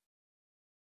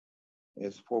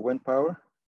 Is for wind power.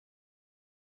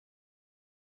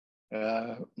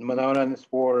 Manaunan is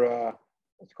for,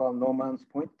 it's called No Man's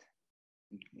Point,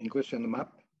 in English in the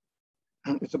map.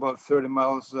 It's about 30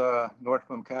 miles north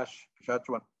from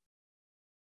Kashechewan.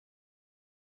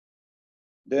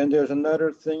 Then there's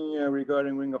another thing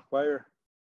regarding Ring of Fire.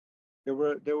 There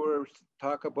were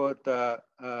talk about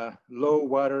low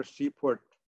water seaport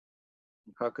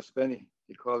in Cocospenny.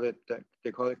 They call it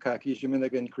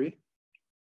Kashechewan.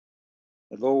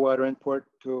 A low water import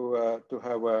to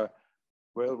have a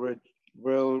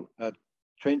rail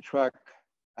train track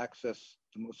access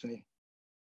to Moosonee.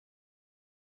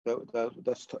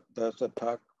 That's a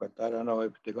talk, but I don't know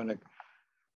if they're going to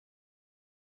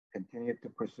continue to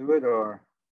pursue it or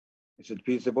is it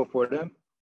feasible for them?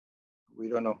 We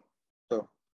don't know. So,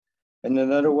 and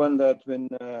another one that's been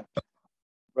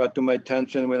brought to my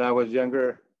attention when I was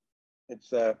younger,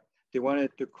 it's they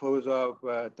wanted to close off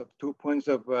the 2 points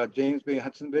of James Bay,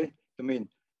 Hudson Bay. I mean,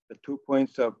 the 2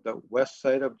 points of the west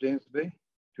side of James Bay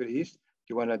to the east.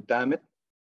 They want to dam it.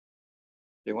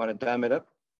 They want to dam it up.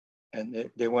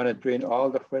 And they want to drain all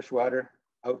the fresh water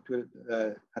out to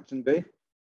Hudson Bay.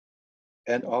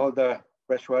 And all the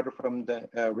fresh water from the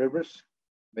rivers,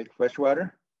 make fresh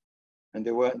water. And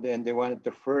they want to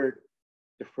defer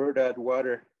that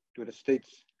water to the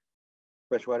states,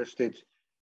 freshwater states.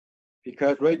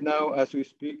 Because right now, as we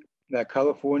speak,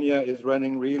 California is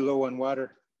running really low on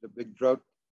water, the big drought.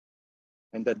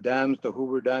 And the dams, the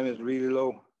Hoover Dam is really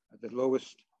low, at the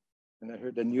lowest. And I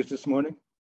heard the news this morning.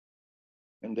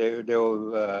 And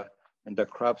they'll and the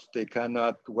crops, they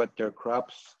cannot wet their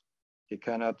crops. They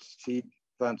cannot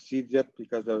plant seeds yet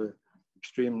because of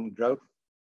extreme drought.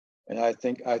 And I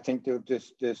think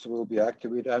this will be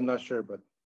activated. I'm not sure, but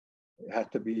it has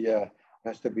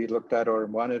to be looked at or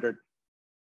monitored.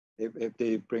 If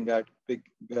they bring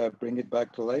it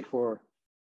back to life or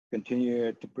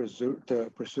continue to pursue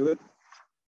it.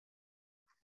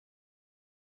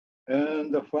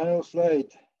 And the final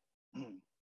slide.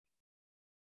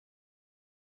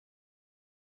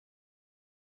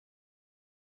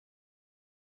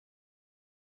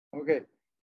 Okay.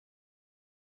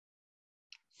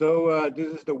 So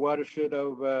this is the watershed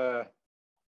of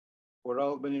Port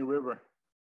Albany River.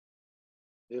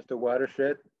 Here's the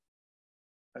watershed.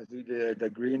 I see the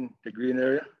green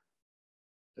area,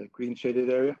 the green shaded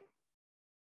area.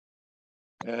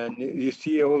 And you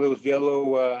see all those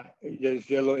yellow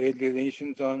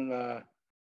alienations on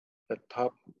the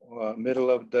top middle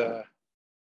of the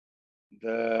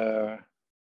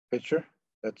picture.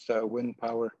 That's wind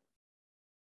power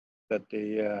that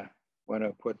they want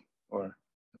to put,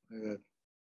 and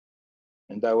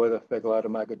that would affect a lot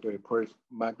of migratory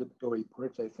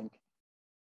birds, I think,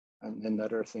 and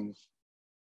other things.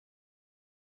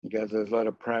 Because there's a lot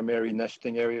of primary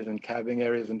nesting areas and calving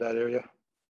areas in that area.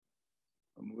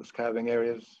 Moose calving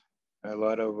areas, a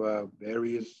lot of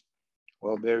berries,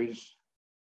 wild berries.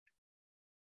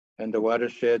 And the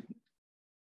watershed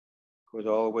goes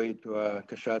all the way to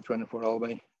Kashechewan for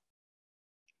Albany.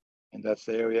 And that's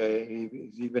the area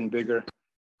is even bigger.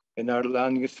 In our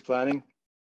land use planning,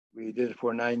 we did it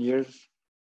for 9 years.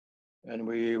 And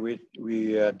we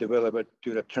developed it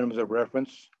to the terms of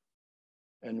reference.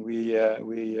 And we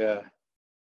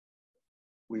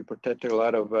protected a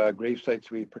lot of grave sites.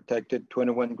 We protected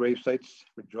 21 grave sites,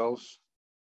 withdrawals,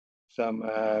 some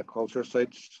culture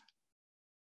sites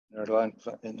in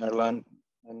our land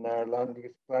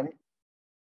use planning,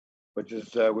 which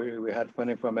is we had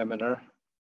funding from MNR.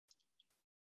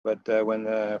 But when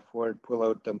Ford pulled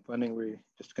out the funding, we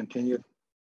just continued.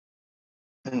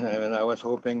 And I was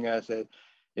hoping, I said,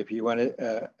 if he wanted,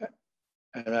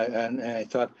 and I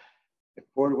thought, if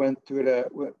Ford went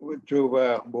to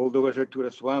drove bulldozer to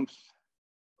the swamps,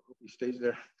 I hope he stays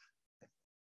there.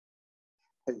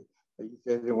 He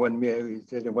said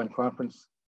in one conference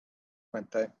one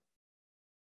time.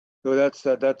 So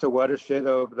that's a watershed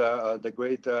of the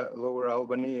great Lower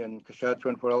Albany and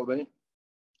Kashechewan for Albany,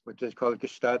 which is called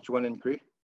Kashechewan and Cree.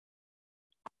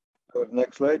 Go to the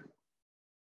next slide.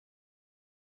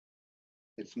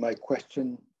 It's my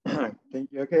question.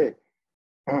 Thank you. Okay.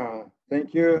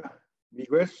 Thank you,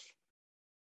 Migwes.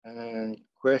 And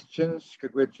questions?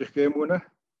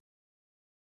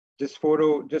 This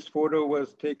photo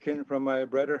was taken from my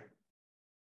brother.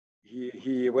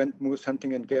 He went moose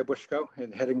hunting in Mushkego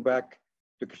and heading back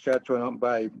to Kashechewan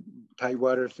by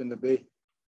tidewaters in the bay.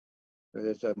 So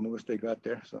there's a moose they got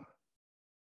there. So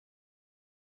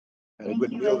had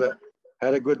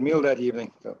a good meal that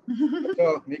evening. So that's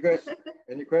all. You guys,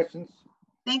 any questions?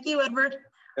 Thank you, Edward.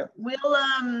 Yeah. We'll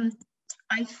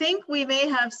I think we may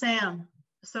have Sam.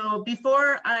 So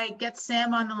before I get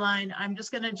Sam on the line, I'm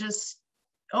just gonna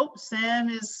Sam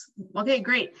is, okay,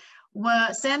 great.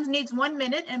 Well, Sam needs 1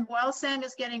 minute, and while Sam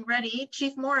is getting ready,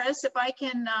 Chief Morris, if I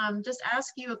can just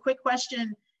ask you a quick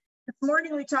question. This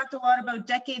morning we talked a lot about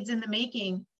decades in the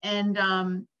making,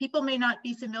 and people may not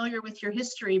be familiar with your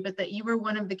history, but that you were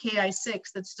one of the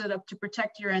KI6 that stood up to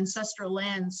protect your ancestral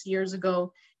lands years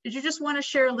ago. Did you just want to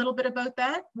share a little bit about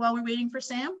that while we're waiting for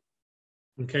Sam?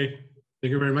 Okay,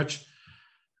 thank you very much.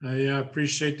 I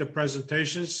appreciate the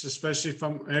presentations, especially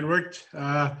from Edward.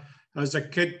 As a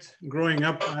kid growing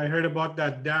up, I heard about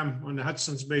that dam on the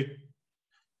Hudson's Bay,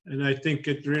 and I think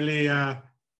it really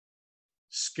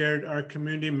scared our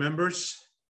community members.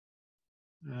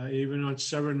 Even on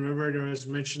Severn River, there was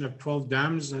mention of 12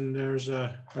 dams, and there's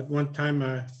at one time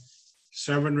a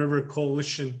Severn River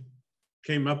Coalition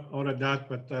came up out of that,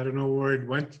 but I don't know where it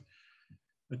went.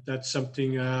 But that's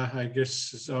something I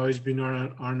guess has always been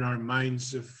on our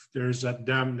minds. If there's a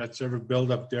dam that's ever built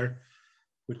up there,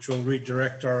 which will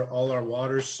redirect all our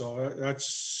waters. So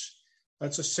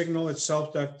that's a signal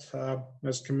itself that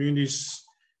as communities,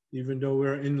 even though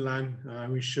we're inland,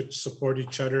 we should support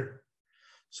each other.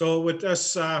 So with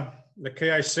us, the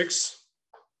KI6,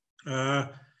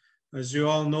 as you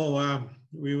all know,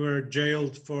 we were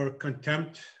jailed for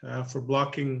contempt for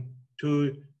blocking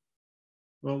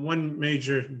one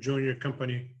major junior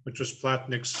company, which was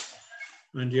Platniks,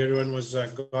 and the other one was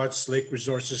God's Lake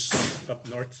Resources up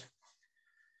north.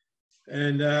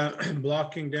 And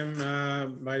blocking them,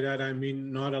 by that I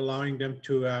mean not allowing them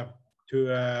to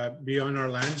be on our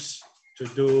lands, to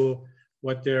do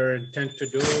what they're intent to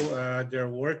do, their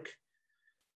work.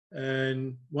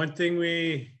 And one thing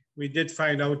we did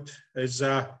find out is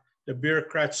the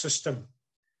bureaucrat system.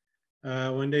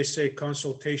 When they say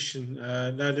consultation,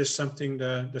 that is something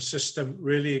the system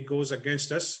really goes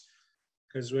against us.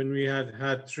 Because when we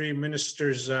had 3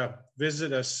 ministers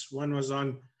visit us, one was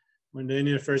on when the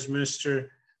Indian Affairs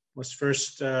Minister was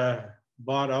first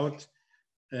bought out,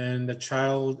 and the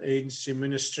Child Agency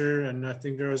Minister, and I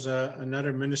think there was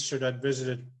another minister that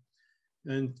visited.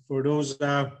 And for those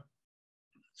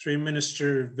 3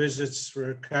 minister visits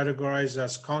were categorized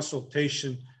as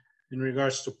consultation in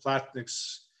regards to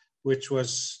Platniks, which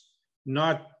was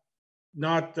not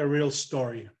the real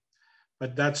story,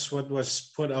 but that's what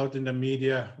was put out in the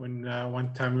media. When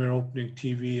one time we were opening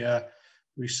TV,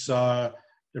 we saw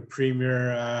the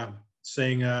Premier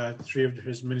saying 3 of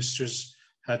his ministers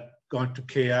had gone to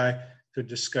KI to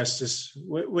discuss this,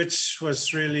 which was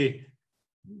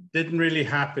didn't really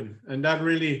happen. And that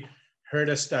really hurt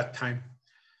us that time.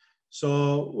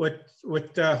 So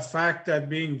with the fact that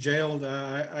being jailed,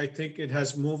 I think it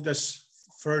has moved us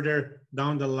further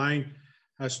down the line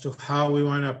as to how we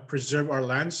want to preserve our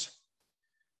lands.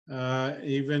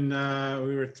 Even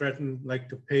we were threatened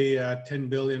to pay $10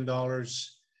 billion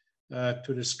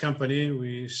to this company.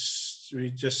 We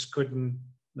just couldn't,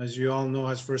 as you all know,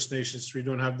 as First Nations, we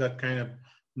don't have that kind of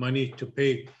money to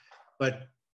pay. But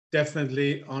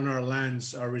definitely on our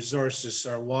lands, our resources,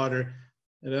 our water,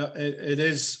 it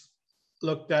is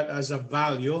looked at as a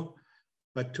value,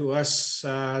 but to us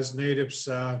as natives,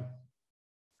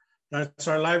 that's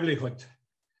our livelihood.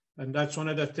 And that's one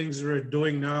of the things we're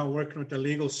doing now, working with the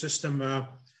legal system,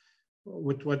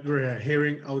 with what we're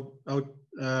hearing out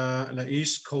on the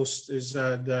East Coast is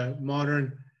the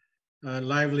modern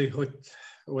livelihood,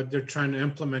 what they're trying to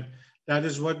implement. That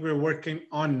is what we're working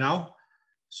on now.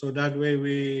 So that way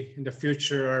we, in the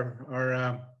future,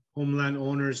 our homeland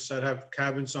owners that have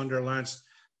cabins on their lands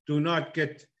do not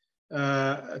get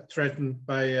threatened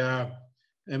by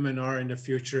MNR in the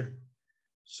future.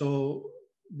 So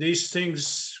these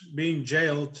things being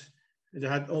jailed, it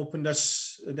had opened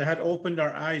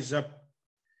our eyes up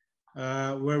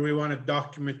where we want to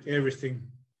document everything.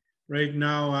 Right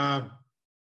now,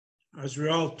 as we're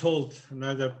all told, and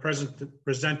the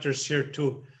presenters here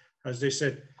too, as they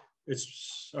said,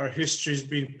 it's our history is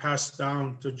being passed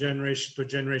down to generation to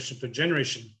generation to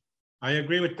generation. I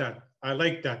agree with that. I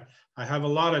like that. I have a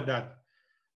lot of that.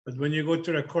 But when you go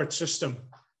to the court system,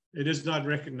 it is not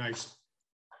recognized.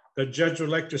 The judge would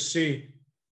like to see,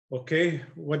 okay,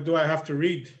 what do I have to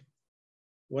read?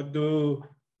 What do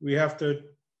we have to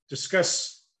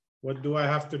discuss? What do I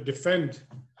have to defend?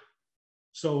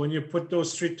 So when you put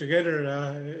those three together,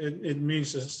 it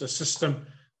means it's the system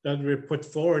that we put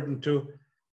forward into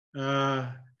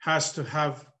has to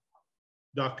have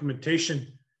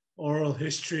documentation. Oral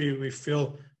history, we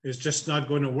feel, is just not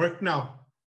going to work now.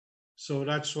 So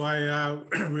that's why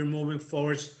we're moving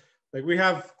forward. Like we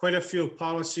have quite a few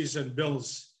policies and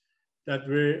bills that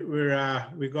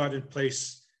we got in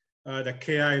place. The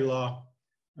KI law,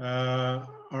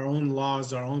 our own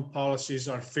laws, our own policies,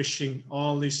 our fishing,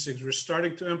 all these things. We're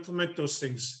starting to implement those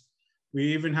things. We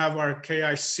even have our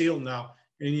KI seal now.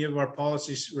 Any of our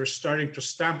policies, we're starting to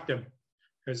stamp them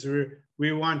because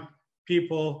we want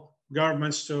people,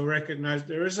 governments to recognize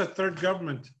there is a third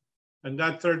government, and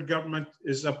that third government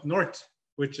is up north,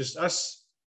 which is us.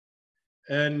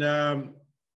 And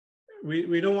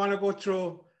we don't want to go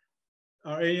through,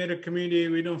 or any other community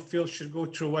we don't feel should go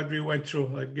through what we went through,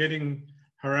 like getting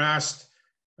harassed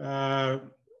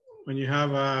when you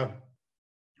have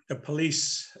the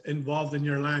police involved in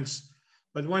your lands.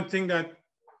 But one thing that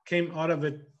came out of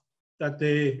it that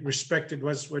they respected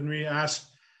was when we asked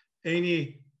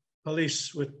any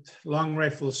police with long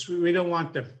rifles, we don't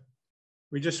want them.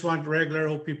 We just want regular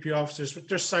OPP officers with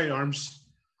their sidearms.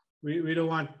 We don't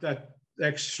want that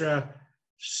extra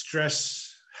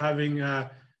stress having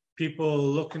people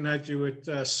looking at you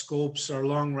with scopes or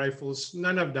long rifles,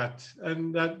 none of that.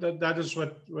 And that is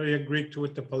what we agreed to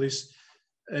with the police,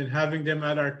 and having them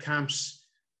at our camps,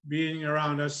 being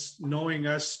around us, knowing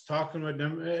us, talking with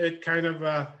them, it kind of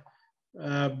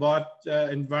brought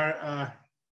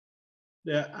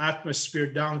the atmosphere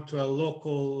down to a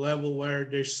local level where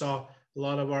they saw a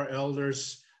lot of our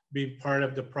elders being part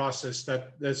of the process,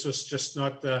 that this was just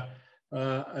not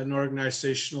an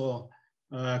organizational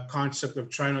concept of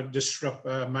trying to disrupt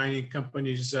mining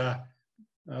companies'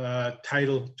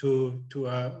 title to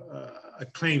a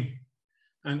claim.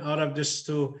 And out of this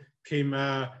too came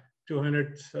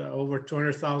over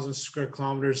 200,000 square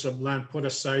kilometers of land put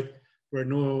aside where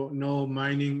no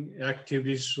mining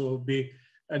activities will be.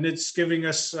 And it's giving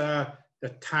us the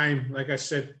time, like I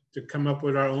said, to come up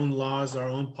with our own laws, our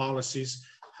own policies,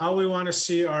 how we want to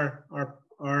see our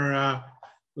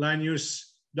land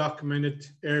use documented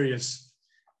areas.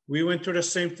 We went through the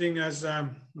same thing as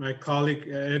my colleague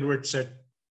Edward said.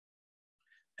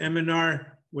 MNR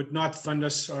would not fund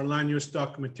us our land use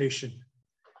documentation.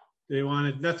 They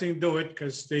wanted nothing to do with it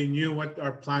because they knew what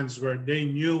our plans were. They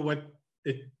knew what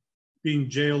it being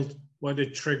jailed, what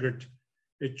it triggered.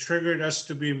 It triggered us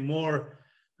to be more,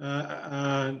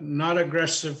 not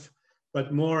aggressive,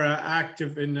 but more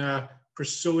active in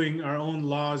pursuing our own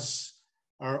laws,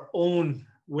 our own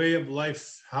way of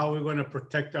life, how we're going to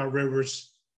protect our rivers,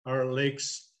 our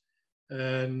lakes,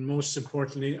 and most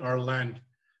importantly, our land.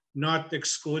 Not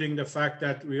excluding the fact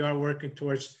that we are working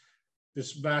towards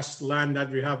this vast land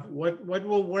that we have. What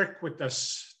will work with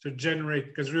us to generate,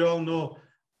 because we all know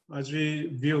as we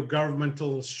view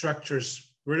governmental structures,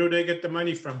 where do they get the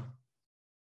money from?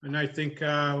 And I think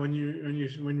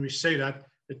when we say that,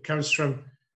 it comes from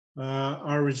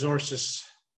our resources.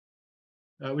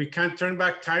 We can't turn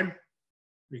back time.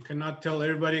 We cannot tell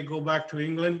everybody go back to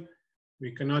England.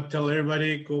 We cannot tell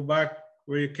everybody go back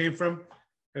where you came from,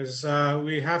 because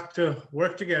we have to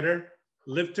work together,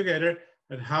 live together,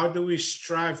 and how do we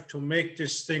strive to make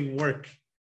this thing work?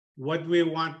 What we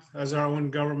want as our own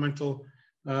governmental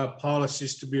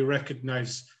policies to be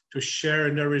recognized, to share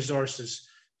in their resources,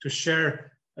 to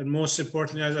share, and most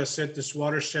importantly, as I said, this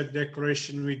watershed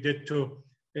declaration we did too.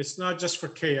 It's not just for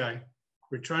KI.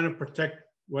 We're trying to protect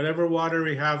whatever water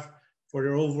we have for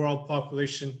the overall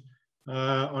population,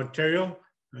 Ontario,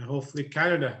 and hopefully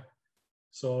Canada.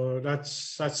 So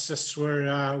that's just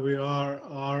where we are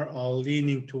all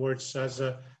leaning towards as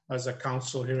a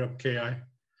council here of KI.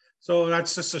 So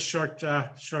that's just a short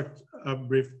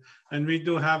brief. And we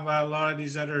do have a lot of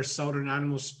these other southern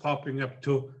animals popping up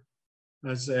too,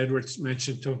 as Edwards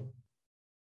mentioned too.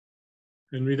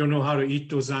 And we don't know how to eat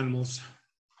those animals.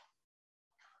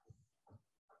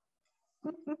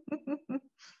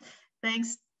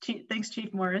 Thanks,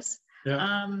 Chief Morris.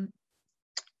 Yeah.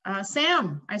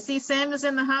 Sam, I see Sam is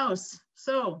in the house.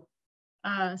 So,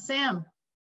 Sam,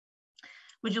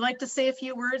 would you like to say a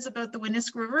few words about the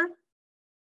Winisk River?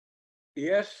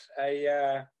 Yes,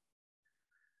 as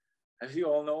you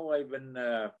all know, I've been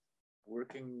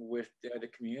working with the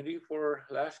community for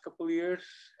the last couple of years.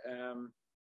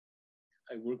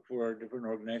 I worked for a different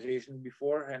organization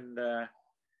before, and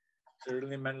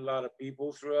certainly met a lot of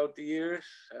people throughout the years,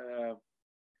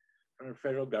 from the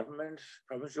federal governments,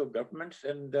 provincial governments,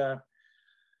 and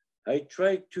I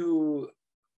tried to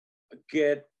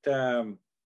get the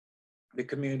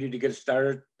community to get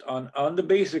started on the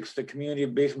basics, the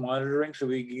community-based monitoring, so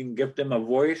we can give them a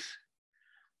voice,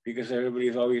 because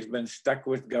everybody's always been stuck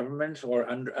with governments or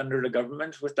under the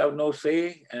governments without no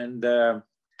say, and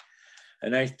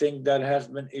I think that has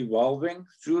been evolving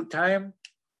through time.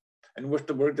 And with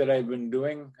the work that I've been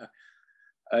doing,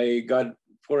 I got,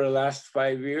 for the last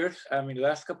 5 years, I mean, the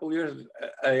last couple of years,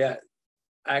 I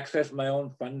accessed my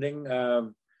own funding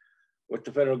with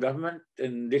the federal government.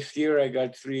 And this year I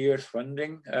got 3 years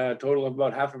funding, a total of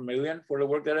about $500,000 for the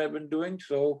work that I've been doing.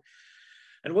 So,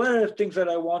 and one of the things that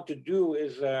I want to do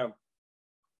is,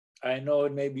 I know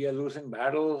it may be a losing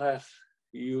battle, as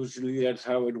usually that's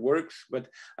how it works, but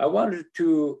I wanted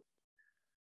to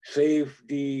save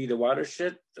the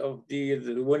watershed of the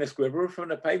Winisk River from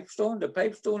the Pipestone. The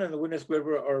Pipestone and the Winisk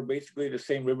River are basically the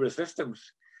same river systems.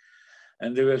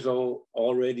 And there is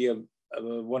already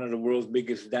one of the world's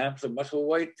biggest dams, the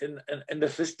Musselwhite, in the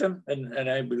system. And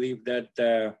I believe that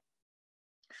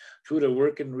through the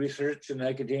work and research in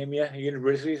academia,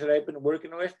 universities that I've been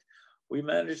working with, we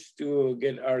managed to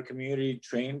get our community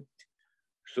trained.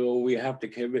 So we have the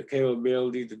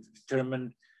capability to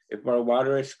determine if our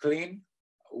water is clean.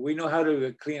 We know how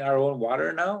to clean our own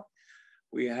water now.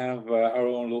 We have our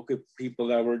own local people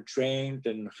that were trained,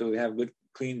 and so we have good,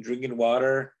 clean drinking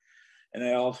water. And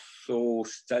I also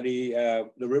study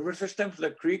the river systems,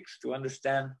 the creeks, to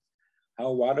understand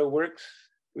how water works.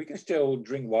 We can still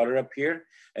drink water up here,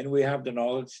 and we have the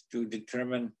knowledge to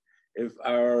determine if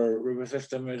our river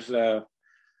system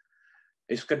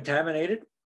is contaminated.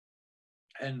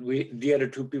 And the other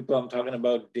two people I'm talking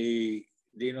about, they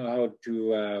know how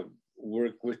to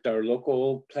work with our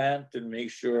local plant and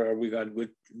make sure we got good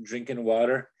drinking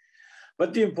water.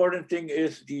 But the important thing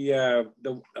is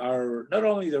our not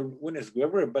only the Winisk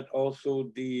River, but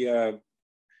also the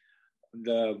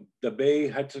bay,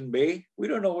 Hudson Bay. We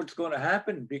don't know what's going to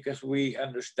happen, because we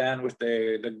understand with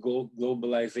the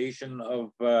globalization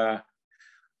of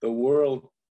the world,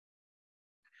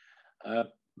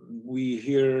 we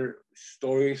hear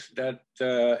stories that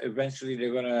eventually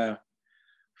they're going to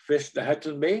fish the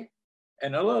Hudson Bay.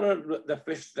 And a lot of the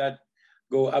fish that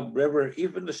go upriver,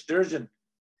 even the sturgeon,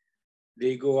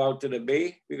 they go out to the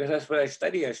bay, because that's what I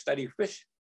study. I study fish.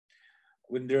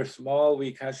 When they're small,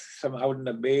 we catch some out in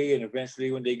the bay, and eventually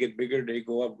when they get bigger, they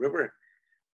go upriver.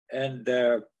 And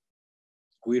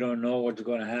we don't know what's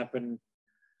going to happen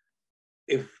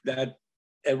if that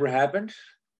ever happens.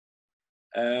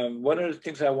 One of the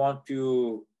things I want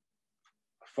to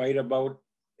fight about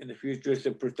in the future is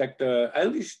to protect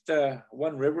at least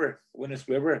one river, Winisk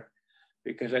River,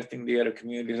 because I think the other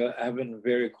communities have been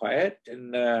very quiet.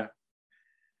 And I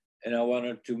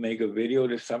wanted to make a video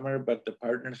this summer, but the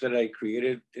partners that I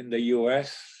created in the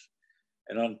US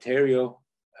and Ontario,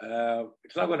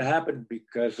 it's not going to happen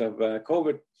because of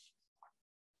COVID.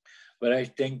 But I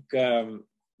think the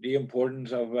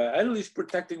importance of at least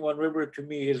protecting one river, to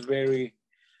me, is very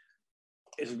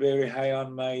high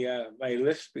on my my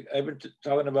list. I've been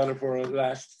talking about it for the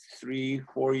last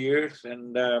 3-4 years,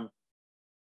 and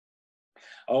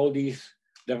all these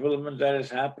development that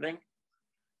is happening,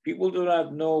 people do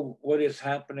not know what is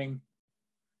happening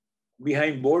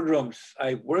behind boardrooms.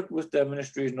 I worked with the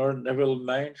Ministry of Northern Development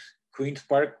Mines, Queen's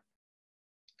Park,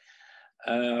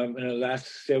 in the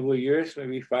last several years,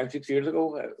 maybe 5-6 years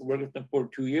ago. I worked with them for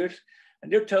 2 years,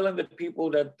 and they're telling the people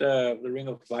that the Ring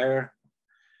of Fire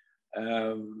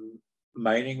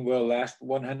mining will last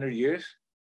 100 years,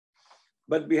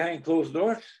 but behind closed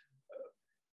doors,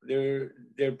 they're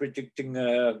predicting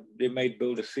they might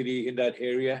build a city in that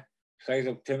area, size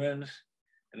of Timmins,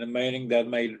 and the mining that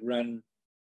might run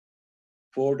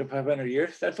 400 to 500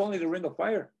 years. That's only the Ring of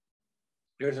Fire.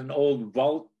 There's an old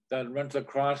vault that runs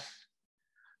across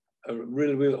a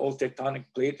really old tectonic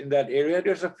plate in that area.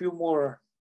 There's a few more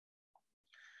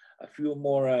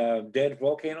dead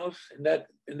volcanoes in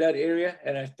that area,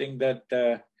 and I think that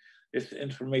this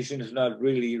information is not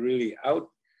really out.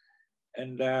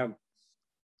 And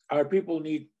our people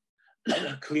need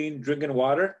clean drinking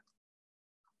water,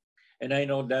 And I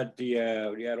know that the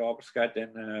Attawapiskat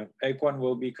and Equan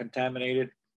will be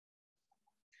contaminated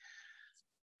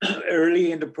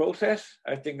early in the process.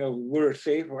 I think we're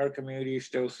safe, our community is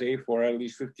still safe for at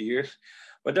least 50 years,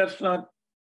 but that's not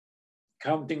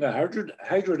counting a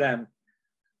hydro dam.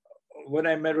 When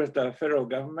I met with the federal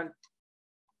government,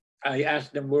 I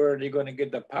asked them where are they going to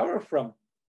get the power from?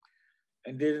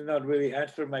 And they did not really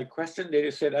answer my question. They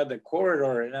just said the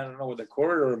corridor, and I don't know what the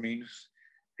corridor means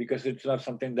because it's not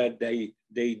something that they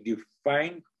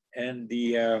define, and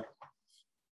the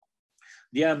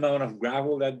amount of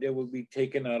gravel that they will be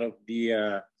taken out of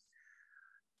the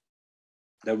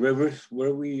rivers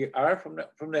where we are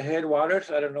from the headwaters.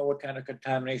 I don't know what kind of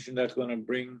contamination that's going to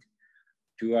bring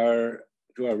to our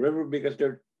river, because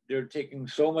they're taking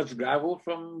so much gravel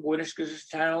from Winisk's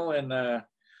channel and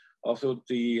also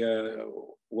the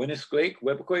Winisk Lake,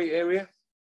 Webcoy area,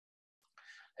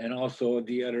 and also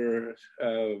the other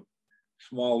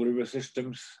small river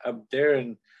systems up there.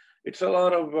 And it's a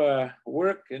lot of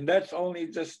work, and that's only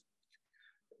just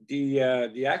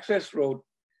the access road.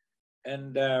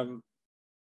 And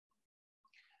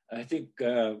I think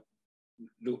the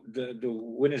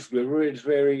Winisk River is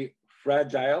very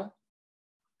fragile.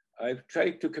 I've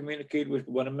tried to communicate with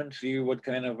one of them, see what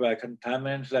kind of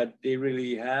contaminants that they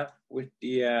really have with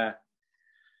their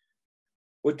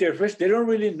fish. They don't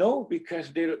really know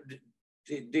because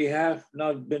they have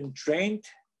not been trained.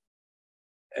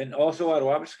 And also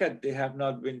Attawapiskat, they have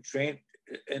not been trained.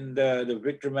 And the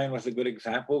Victor mine was a good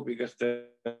example because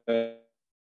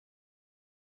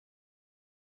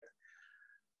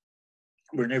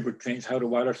we're never trained how to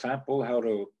water sample, how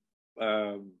to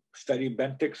study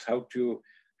benthics, how to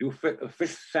do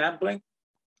fish sampling.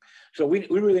 So we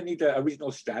really need a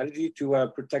regional strategy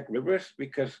to protect rivers,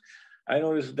 because I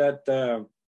noticed that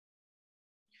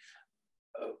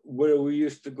where we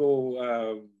used to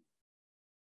go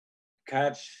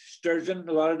catch sturgeon,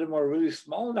 a lot of them are really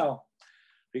small now,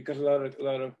 because a lot of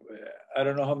I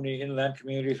don't know how many inland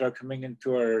communities are coming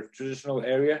into our traditional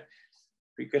area,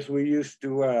 because we used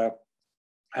to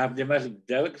have them as a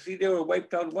delicacy. They were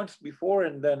wiped out once before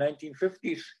in the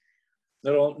 1950s.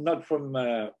 Not from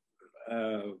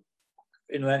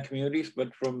inland communities,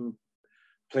 but from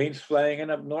planes flying in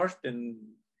up north, and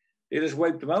they just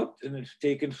wiped them out. And it's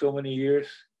taken so many years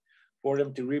for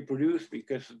them to reproduce,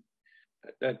 because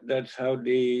that's how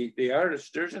they are. The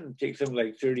sturgeon takes them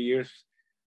like 30 years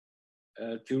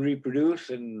to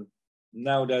reproduce, and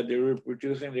now that they're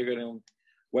reproducing, they're getting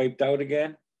wiped out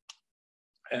again.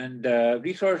 And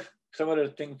these are some of the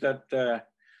things that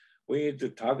we need to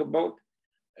talk about.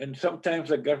 And sometimes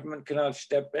the government cannot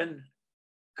step in,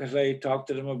 because I talked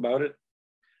to them about it,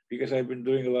 because I've been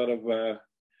doing a lot of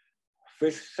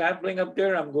fish sampling up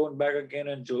there. I'm going back again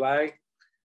in July.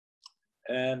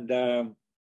 And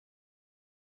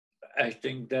I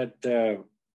think that the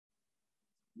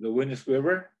Winisk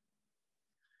River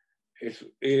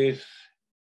is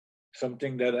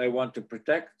something that I want to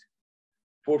protect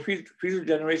for future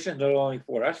generations, not only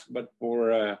for us, but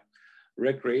for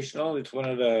recreational. It's one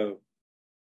of the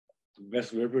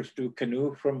best rivers to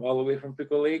canoe from all the way from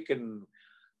Pickle Lake, and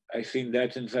I've seen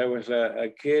that since I was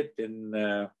a kid. And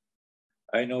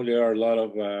I know there are a lot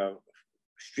of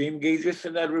stream gauges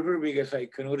in that river, because I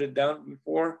canoed it down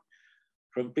before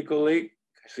from Pickle Lake.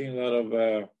 I've seen a lot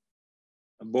of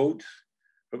boats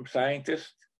from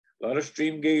scientists, a lot of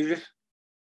stream gauges.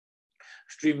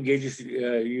 Stream gauges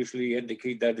usually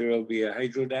indicate that there will be a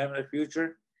hydro dam in the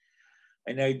future.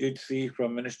 And I did see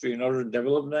from Ministry of Northern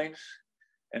Development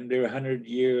and their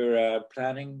 100-year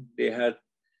planning, they had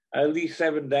at least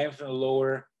 7 dams in the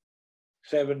lower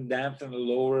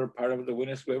part of the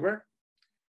Winisk River.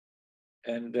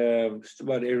 And just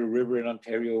about every river in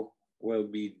Ontario will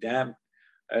be dammed,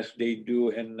 as they do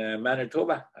in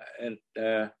Manitoba. And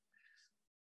this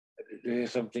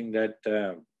is something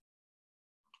that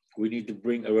we need to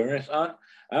bring awareness on.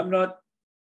 I'm not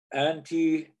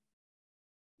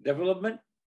anti-development.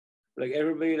 Like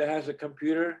everybody that has a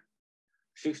computer,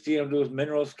 16 of those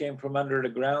minerals came from under the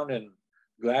ground, and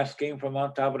glass came from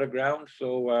on top of the ground.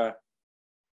 So I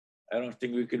don't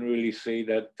think we can really say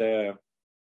that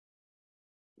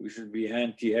we should be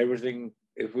anti-everything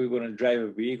if we're going to drive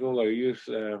a vehicle or use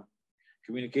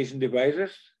communication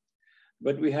devices.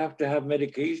 But we have to have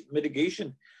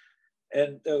mitigation.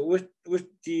 And with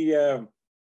the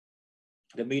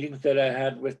meetings that I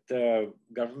had with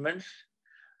governments,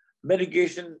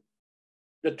 mitigation,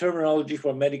 the terminology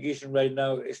for mitigation right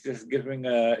now is just giving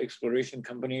exploration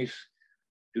companies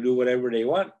to do whatever they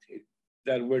want.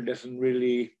 That word doesn't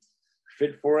really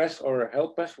fit for us or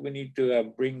help us. We need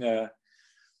to bring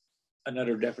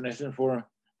another definition for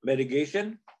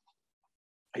mitigation.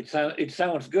 it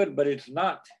sounds good, but it's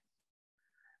not.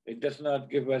 It does not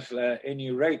give us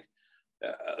any right.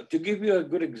 To give you a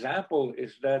good example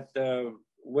is that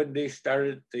when they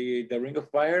started the Ring of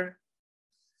Fire,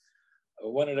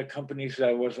 one of the companies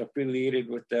that was affiliated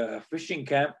with the fishing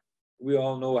camp, we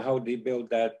all know how they built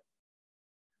that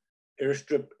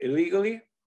airstrip illegally.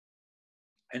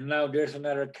 And now there's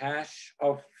another cache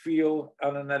of fuel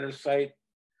on another site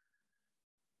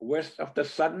west of the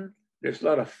Sutherland. There's a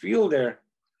lot of fuel there.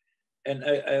 And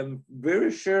I'm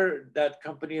very sure that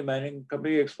company, mining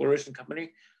company, exploration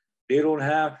company, they don't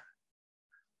have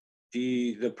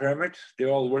the permits. They're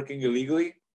all working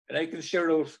illegally. And I can share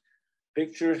those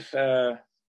pictures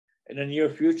in the near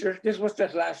future. This was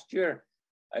just last year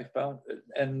I found,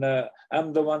 and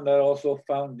I'm the one that also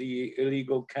found the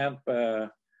illegal camp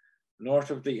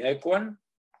north of the Ekwan.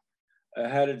 I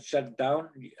had it shut down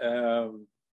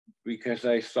because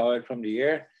I saw it from the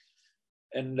air.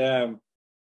 And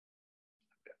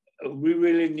we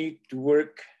really need to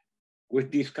work with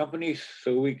these companies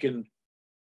so we can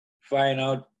find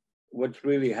out what's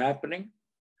really happening.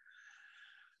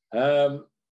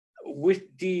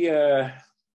 With the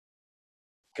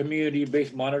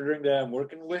community-based monitoring that I'm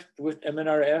working with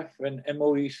MNRF and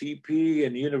MOECP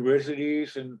and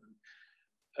universities and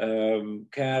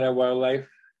Canada Wildlife,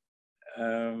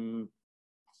 and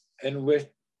with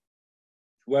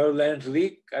Wildlands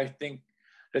League, I think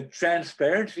the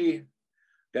transparency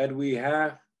that we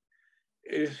have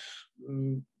is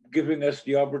giving us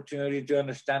the opportunity to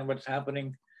understand what's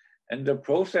happening in the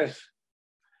process.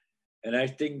 And I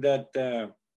think that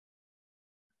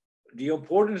the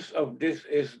importance of this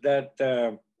is that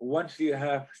once you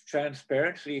have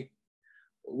transparency,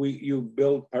 you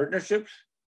build partnerships,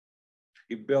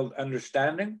 you build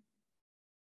understanding,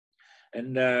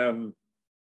 and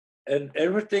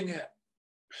everything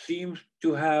seems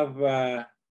to have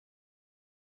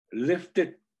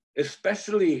lifted,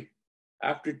 especially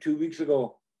after 2 weeks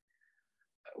ago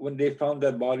when they found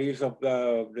the bodies of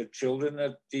the children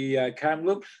at the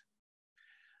Kamloops.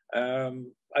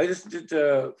 I just did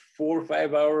a 4 or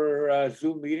 5 hour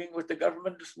Zoom meeting with the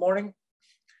government this morning.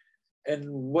 And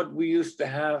what we used to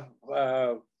have,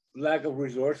 lack of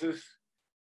resources,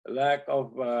 lack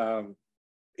of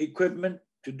equipment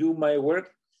to do my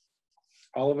work,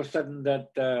 all of a sudden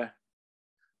that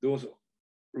those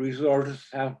resources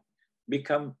have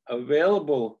become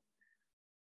available.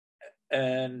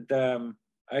 And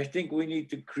I think we need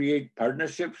to create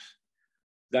partnerships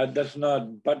that does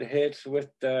not butt heads with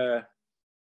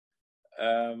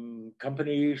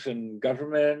companies and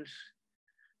governments,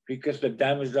 because the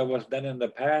damage that was done in the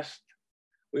past,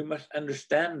 we must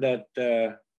understand that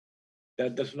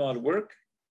that does not work.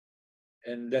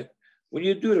 And that when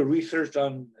you do the research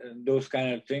on those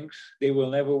kind of things, they will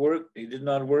never work. They did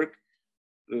not work.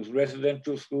 Those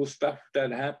residential school stuff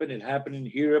that happened, it happened in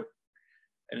Europe.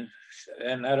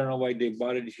 And I don't know why they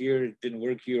bought it here. It didn't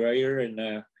work here either.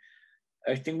 And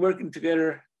I think working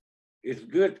together is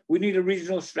good. We need a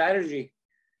regional strategy.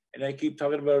 And I keep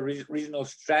talking about a regional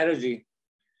strategy.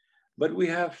 But we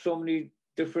have so many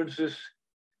differences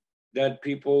that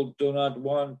people do not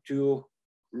want to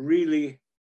really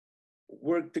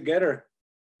work together.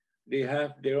 They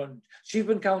have their own, chief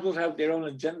and councils have their own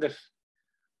agendas.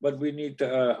 But we need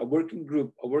a working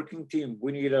group, a working team.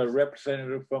 We need a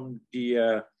representative from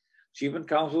the chief and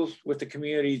councils with the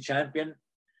community champion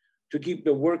to keep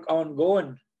the work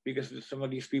ongoing, because some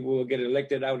of these people will get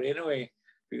elected out anyway,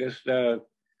 because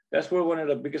that's where one of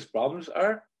the biggest problems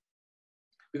are.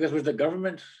 Because with the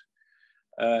governments,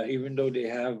 even though they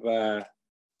have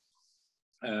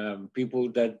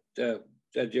people that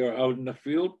are out in the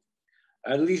field,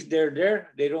 at least they're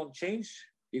there, they don't change.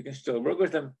 You can still work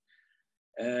with them.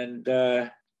 And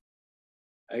I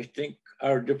think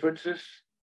our differences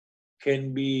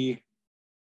can be,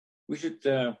 I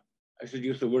should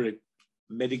use the word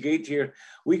mitigate here.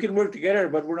 We can work together,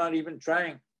 but we're not even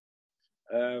trying.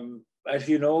 As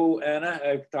you know, Anna,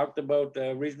 I've talked about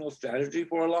regional strategy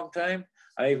for a long time.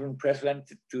 I even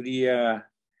presented to the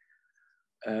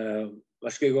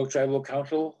Mushkego Tribal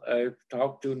Council. I've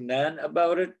talked to Nan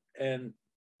about it and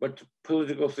what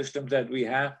political systems that we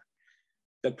have.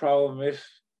 The problem is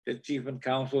the chief and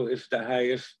council is the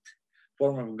highest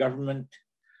form of government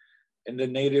in the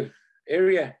native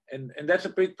area. And that's a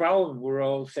big problem. We're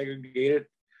all segregated.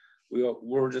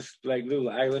 We're just like little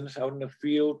islands out in the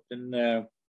field, and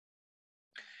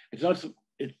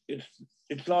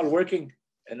it's not working.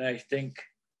 And I think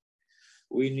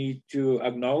we need to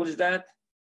acknowledge that,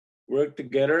 work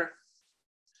together,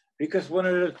 because one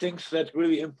of the things that's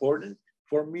really important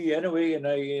for me anyway, and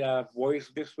I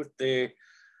voiced this with the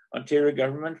Ontario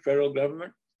government, federal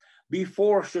government,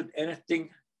 before should anything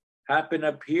happen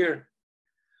up here,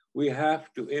 we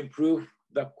have to improve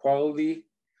the quality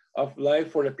of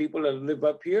life for the people that live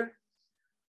up here.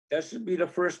 That should be the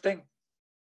first thing.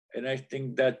 And I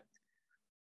think that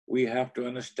we have to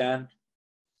understand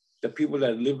the people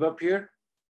that live up here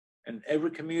and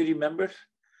every community members.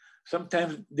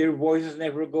 Sometimes their voices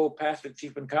never go past the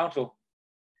chief and council.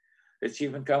 The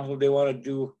chief and council, they want to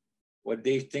do what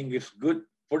they think is good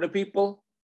for the people.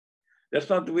 That's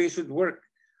not the way it should work.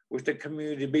 With the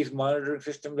community-based monitoring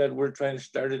system that we're trying to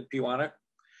start in Peawanuck,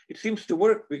 it seems to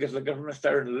work because the government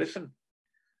started to listen.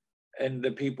 And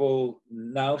the people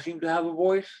now seem to have a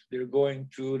voice. They're going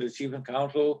to the chief and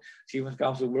council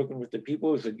working with the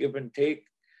people. It's a give and take.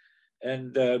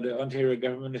 And the Ontario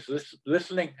government is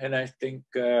listening. And I think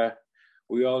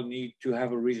we all need to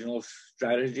have a regional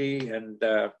strategy and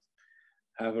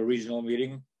have a regional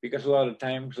meeting, because a lot of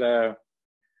times there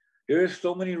is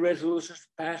so many resolutions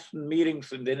passed in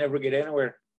meetings and they never get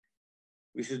anywhere.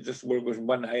 We should just work with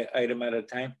one item at a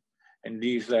time in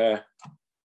these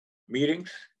meetings.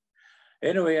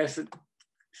 Anyway, I should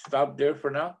stop there for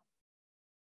now.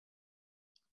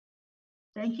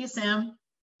 Thank you, Sam.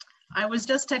 I was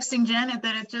just texting Janet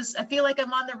that I feel like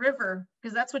I'm on the river,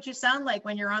 because that's what you sound like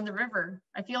when you're on the river.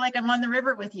 I feel like I'm on the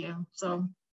river with you. So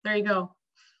there you go.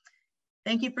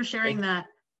 Thank you for sharing that.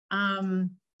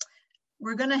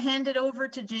 We're gonna hand it over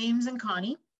to James and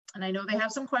Connie, and I know they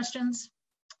have some questions.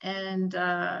 And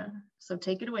so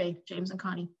take it away, James and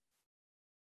Connie.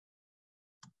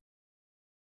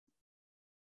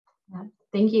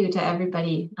 Thank you to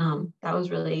everybody. That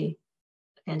was really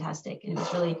fantastic. And it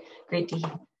was really great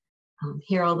to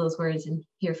hear all those words and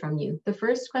hear from you. The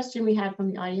first question we had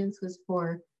from the audience was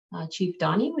for Chief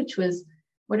Donny, which was,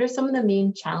 what are some of the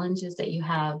main challenges that you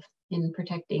have in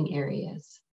protecting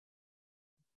areas?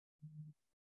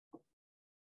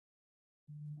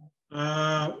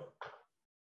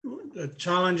 The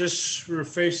challenges we're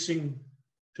facing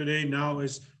today now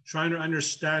is trying to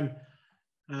understand,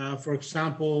 for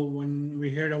example, when we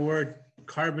hear the word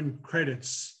carbon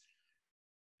credits,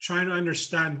 trying to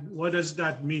understand what does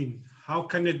that mean? How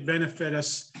can it benefit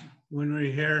us when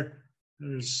we hear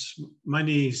there's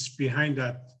monies behind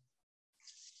that?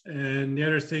 And the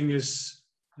other thing is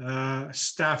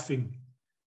staffing.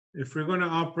 If we're going to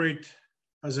operate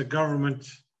as a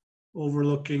government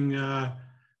overlooking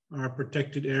our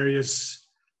protected areas,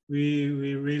 we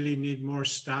really need more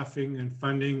staffing and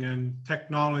funding, and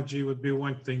technology would be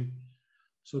one thing.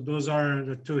 So those are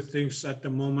the two things at the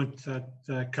moment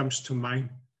that comes to mind.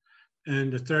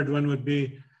 And the third one would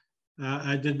be,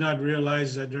 I did not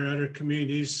realize that there are other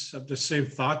communities of the same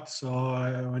thought. So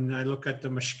when I look at the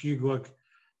Mushkego-Cree,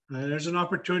 there's an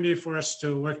opportunity for us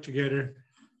to work together,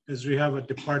 as we have a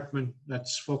department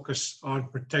that's focused on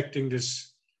protecting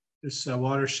this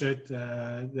watershed,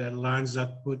 the lands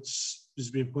that is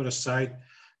being put aside,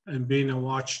 and being a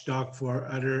watchdog for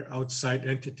other outside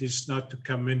entities not to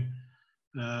come in.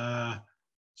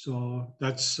 So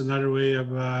that's another way of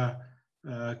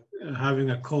having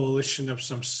a coalition of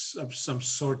some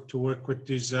sort to work with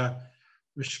these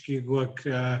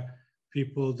Mushkego-Cree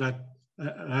people that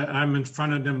I'm in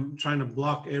front of them trying to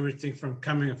block everything from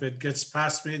coming. If it gets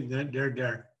past me, then they're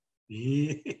there.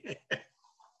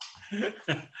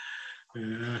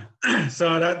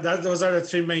 So those are the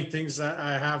three main things that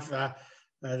I have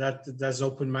that's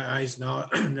opened my eyes now.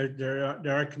 there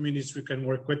are communities we can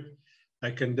work with. I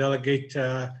can delegate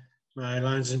my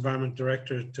lands environment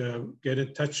director to get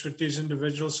in touch with these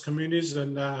individuals, communities,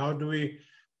 and how do we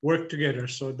work together?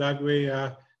 So that way,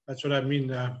 that's what I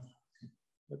mean.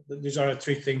 These are the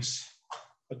three things.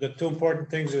 But the two important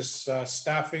things is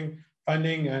staffing,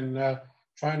 funding, and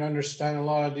trying to understand a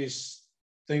lot of these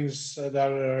things that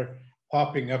are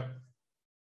popping up.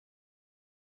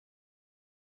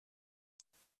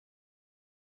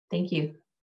 Thank you.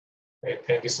 Great.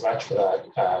 Thank you so much for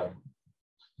that.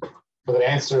 For the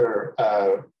answer,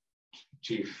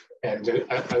 Chief, and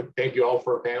thank you all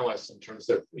for panelists in terms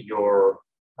of your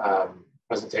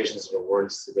presentations and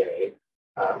awards today.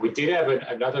 We did have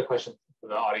another question from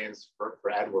the audience for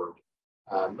Edward.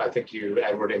 I think you,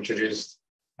 Edward, introduced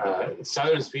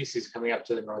southern species coming up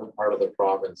to the northern part of the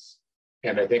province.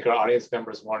 And I think our audience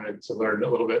members wanted to learn a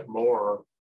little bit more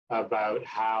about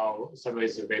how some of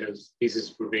these invasive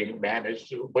species were being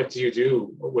managed. What do you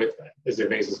do with these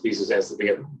invasive species as they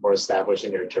get more established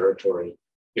in your territory?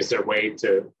 Is there a way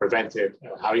to prevent it?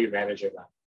 How are you managing that?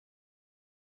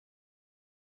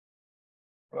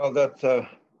 Well, that's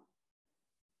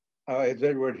it's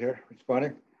Edward here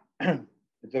responding.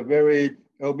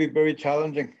 It'll be very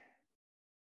challenging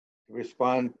to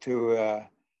respond to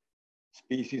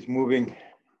species moving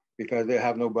because they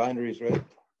have no boundaries, right?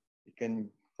 You can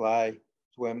fly,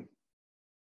 swim.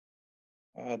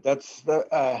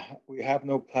 We have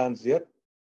no plans yet,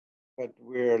 but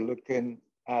we're looking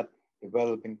at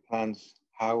developing plans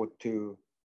how to,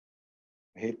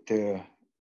 I hate to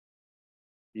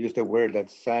use the word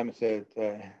that Sam said,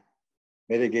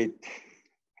 mitigate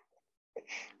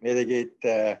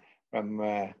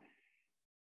from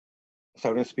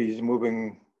southern species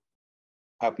moving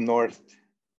up north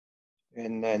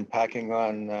and packing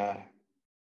on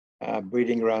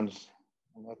breeding grounds.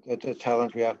 That's a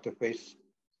challenge we have to face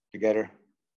together.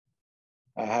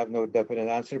 I have no definite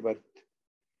answer, but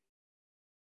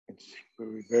it's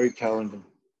very challenging.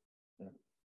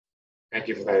 Thank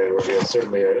you for that, Edward. It's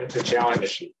certainly a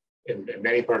challenge in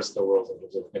many parts of the world in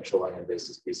terms of controlling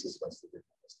invasive species once they've been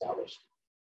established.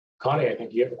 Connie, I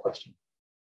think you have a question.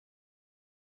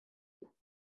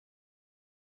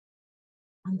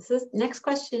 So this next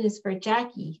question is for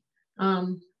Jackie,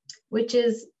 which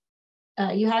is,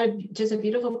 you had just a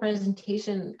beautiful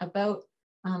presentation about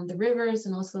the rivers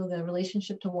and also the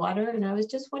relationship to water. And I was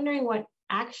just wondering what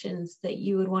actions that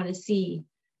you would want to see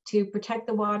to protect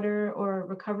the water or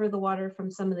recover the water from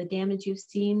some of the damage you've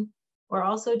seen, or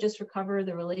also just recover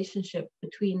the relationship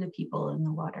between the people and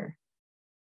the water.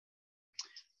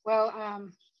 Well,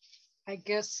 I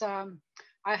guess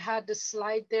I had the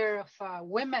slide there of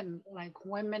women, like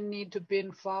women need to be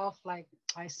involved. Like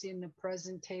I see in the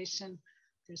presentation,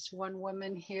 there's one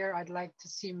woman here. I'd like to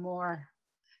see more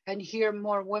and hear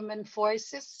more women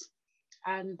voices.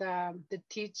 And the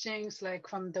teachings, like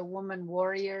from the woman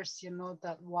warriors, you know,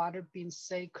 that water being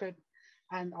sacred,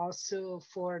 and also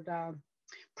for the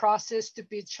process to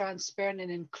be transparent and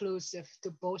inclusive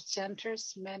to both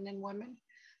genders, men and women.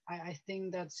 I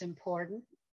think that's important,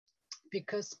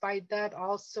 because by that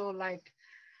also, like,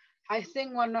 I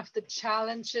think one of the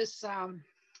challenges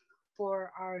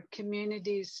for our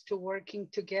communities to working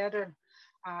together,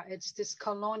 it's this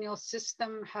colonial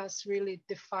system has really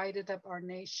divided up our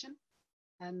nation.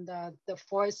 And the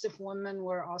voice of women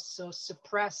were also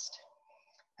suppressed.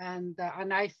 And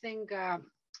I think,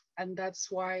 and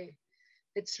that's why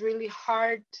it's really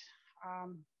hard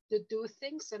to do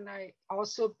things. And I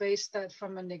also based that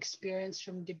from an experience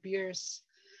from De Beers.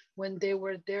 When they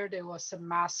were there was a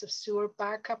massive sewer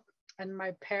backup. And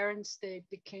my parents, they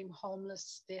became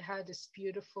homeless. They had this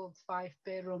beautiful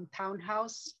 5-bedroom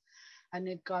townhouse, and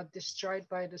it got destroyed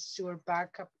by the sewer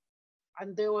backup.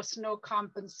 And there was no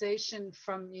compensation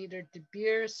from either De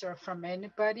Beers or from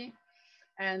anybody.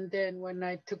 And then when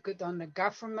I took it on the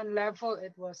government level,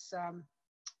 it was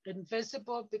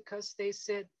invisible, because they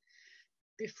said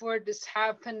before this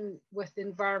happened with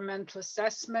environmental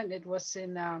assessment, it was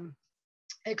in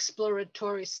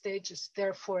exploratory stages.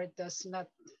 Therefore, it's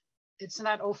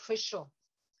not official.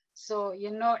 So,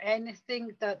 you know,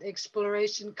 anything that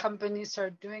exploration companies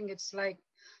are doing, it's like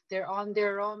they're on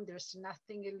their own. There's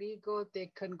nothing illegal.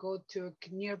 They can go to a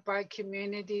nearby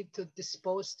community to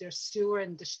dispose their sewer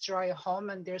and destroy a home,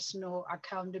 and there's no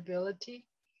accountability,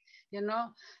 you know?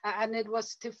 And it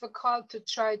was difficult to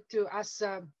try to, as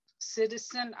a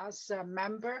citizen, as a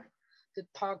member, to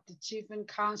talk to chief and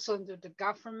council and to the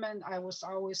government. I was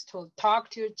always told, talk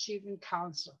to your chief and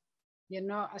council, you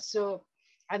know? So,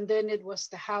 and then it was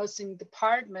the housing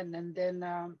department, and then,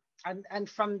 and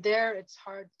from there, it's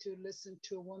hard to listen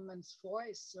to a woman's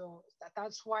voice. So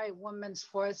that's why women's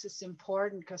voice is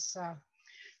important, because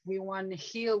we want to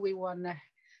heal, we want to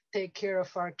take care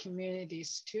of our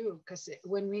communities too. Because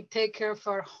when we take care of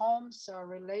our homes, our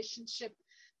relationship,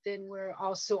 then we're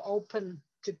also open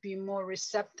to be more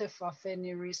receptive of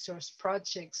any resource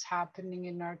projects happening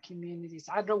in our communities.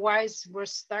 Otherwise, we're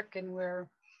stuck and we're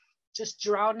just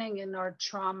drowning in our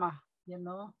trauma, you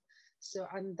know? So,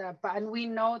 and we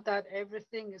know that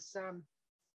everything is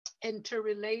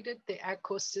interrelated, the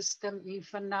ecosystem.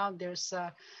 Even now, there's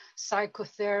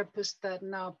psychotherapists that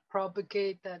now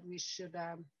propagate that we should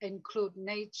include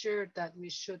nature, that we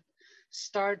should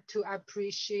start to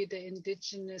appreciate the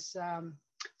indigenous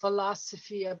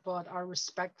philosophy about our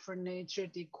respect for nature,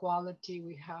 the equality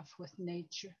we have with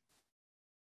nature.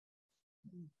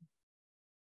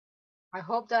 I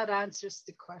hope that answers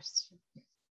the question.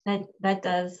 That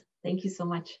does. Thank you so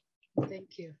much.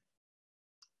 Thank you.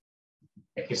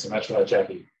 Thank you so much for that,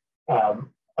 Jackie.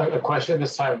 A question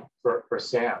this time for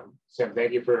Sam. Sam,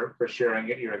 thank you for sharing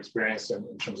your experience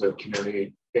in terms of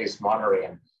community-based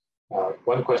monitoring.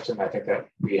 One question I think that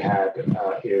we had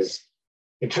is,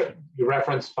 you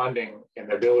referenced funding and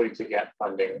the ability to get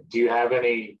funding. Do you have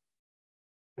any,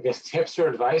 I guess, tips or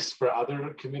advice for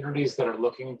other communities that are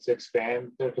looking to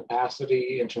expand their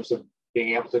capacity in terms of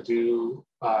being able to do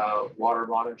water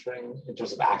monitoring, in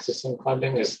terms of accessing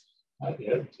funding? Is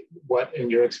what, in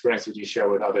your experience, would you share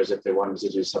with others if they wanted to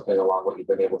do something along what you've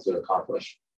been able to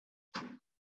accomplish?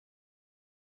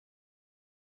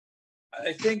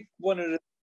 I think one of the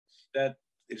things that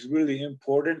is really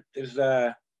important is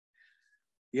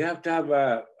you have to have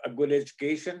a good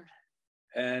education,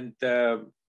 and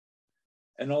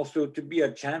also to be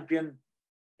a champion,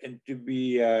 and to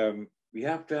be we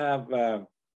have to have a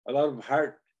lot of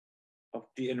heart of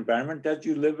the environment that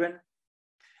you live in.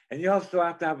 And you also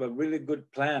have to have a really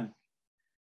good plan,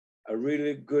 a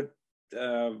really good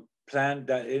plan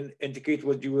that indicates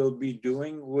what you will be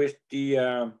doing with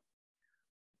the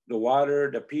water,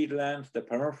 the peatlands, the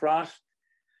permafrost.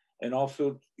 And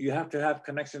also you have to have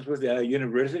connections with the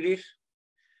universities.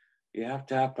 You have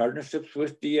to have partnerships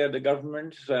with the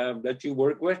governments that you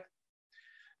work with.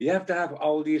 You have to have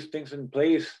all these things in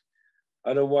place.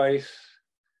 Otherwise,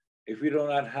 if you do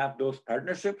not have those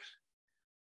partnerships,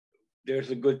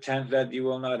 there's a good chance that you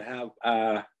will not have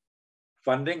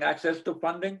funding, access to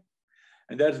funding.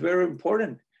 And that's very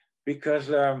important because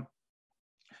to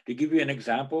give you an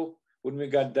example, when we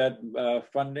got that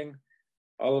funding,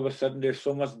 all of a sudden there's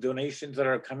so much donations that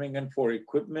are coming in for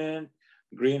equipment,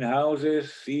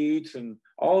 greenhouses, seeds, and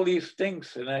all these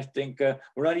things. And I think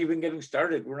we're not even getting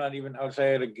started. We're not even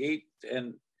outside the gate.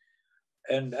 And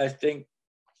I think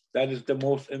that is the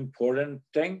most important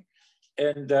thing.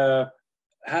 And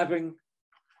having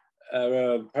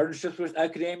partnerships with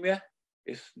academia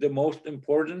is the most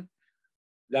important.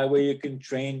 That way you can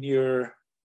train the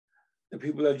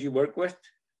people that you work with.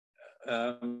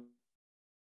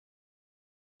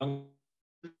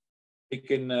 They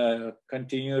can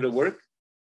continue to work.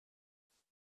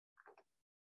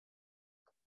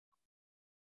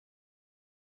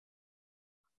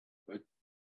 But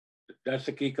that's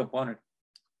a key component.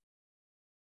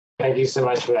 Thank you so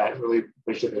much for that. Really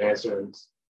appreciate the answer. And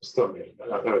still me.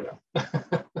 No, there we go.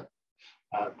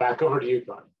 Back over to you,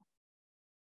 Donny.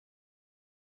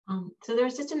 So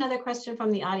there's just another question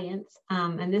from the audience,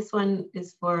 and this one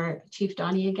is for Chief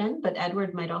Donny again, but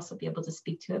Edward might also be able to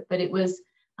speak to it. But it was,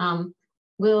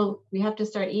 will we have to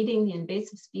start eating the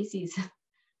invasive species?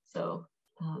 So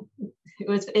it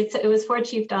was for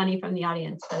Chief Donny from the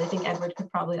audience, but I think Edward could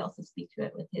probably also speak to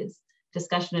it with his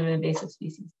discussion of invasive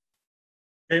species.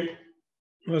 Okay.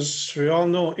 As we all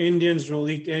know, Indians will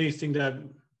eat anything that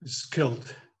is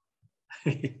killed.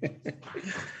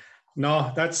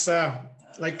 No, that's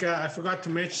like I forgot to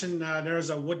mention, there's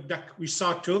a wood duck we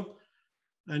saw too,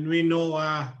 and we know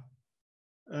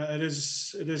it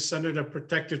is under the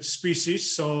protected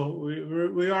species, so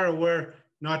we are aware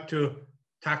not to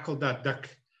tackle that duck.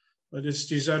 But it's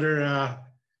these other,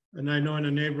 and I know in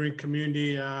a neighboring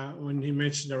community, when he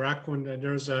mentioned the raccoon,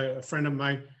 there's a friend of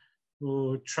mine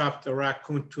who trapped a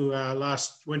raccoon to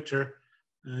last winter,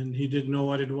 and he didn't know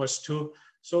what it was too.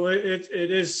 So it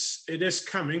is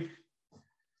coming.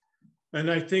 And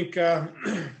I think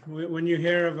when you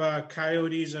hear of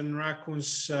coyotes and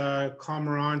raccoons,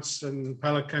 cormorants and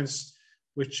pelicans,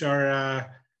 which are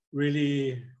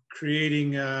really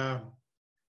creating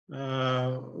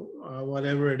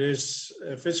whatever it is,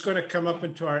 if it's going to come up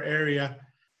into our area,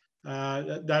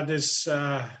 that is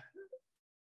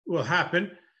will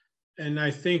happen. And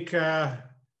I think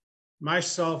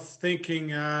myself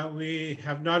thinking we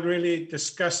have not really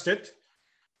discussed it,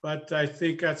 but I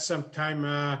think at some time,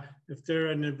 if they're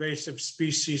an invasive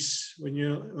species, when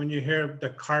you hear the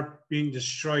carp being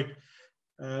destroyed,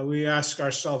 we ask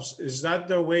ourselves, is that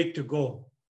the way to go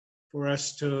for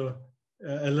us to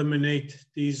eliminate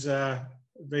these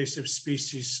invasive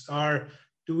species? Or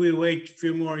do we wait a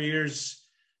few more years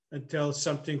until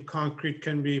something concrete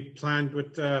can be planned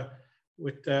with the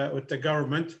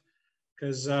government?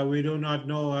 Because we do not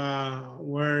know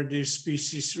where these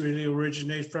species really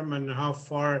originate from and how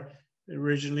far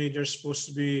originally they're supposed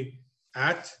to be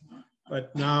at.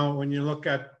 But now when you look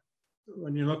at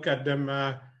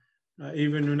them,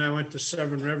 even when I went to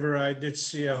Severn River, I did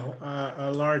see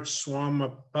a large swarm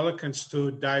of pelicans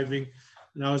too diving,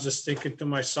 and I was just thinking to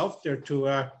myself there too,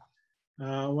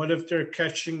 what if they're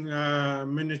catching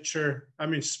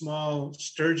small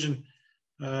sturgeon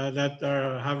that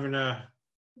are having a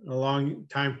long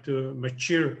time to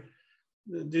mature?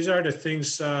 These are the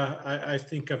things I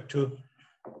think of too.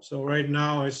 So right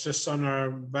now it's just on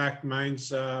our back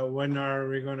minds, when are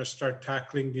we going to start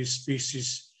tackling these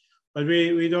species? But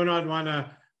we do not want to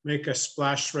make a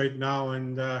splash right now,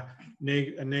 and a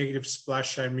negative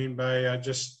splash, I mean, by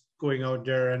just going out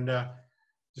there and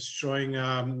destroying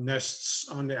nests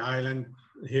on the island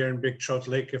here in Big Trout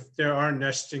Lake. If there are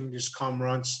nesting these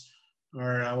cormorants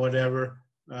or whatever,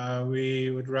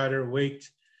 we would rather wait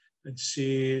and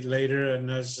see later. And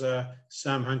as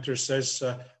Sam Hunter says,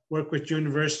 work with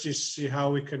universities, see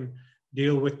how we can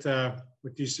deal with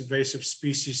these invasive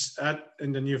species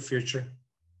in the near future.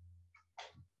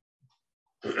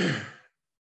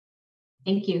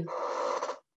 Thank you.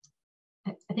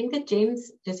 I think that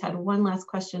James just had one last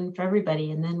question for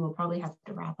everybody, and then we'll probably have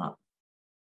to wrap up.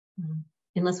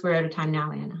 Unless we're out of time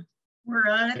now, Anna. We're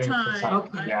out of time.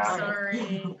 Okay.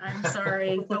 I'm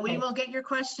sorry, but we will get your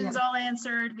questions all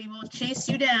answered. We will chase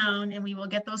you down and we will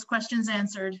get those questions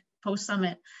answered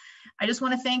post-summit. I just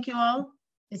want to thank you all.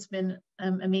 It's been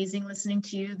amazing listening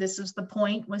to you. This was the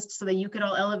point, was so that you could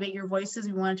all elevate your voices.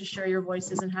 We wanted to share your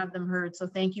voices and have them heard. So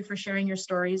thank you for sharing your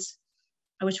stories.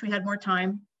 I wish we had more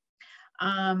time.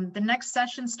 The next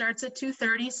session starts at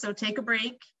 2:30, so take a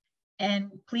break.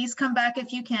 And please come back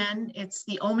if you can. It's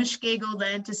the Mushkego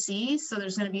Land to See. So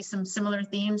there's going to be some similar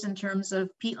themes in terms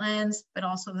of peatlands, but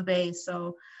also the bay.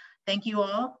 So thank you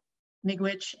all,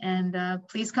 Miigwech, and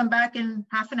please come back in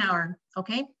half an hour.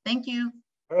 Okay, thank you.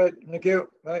 All right, thank you.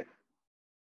 Bye.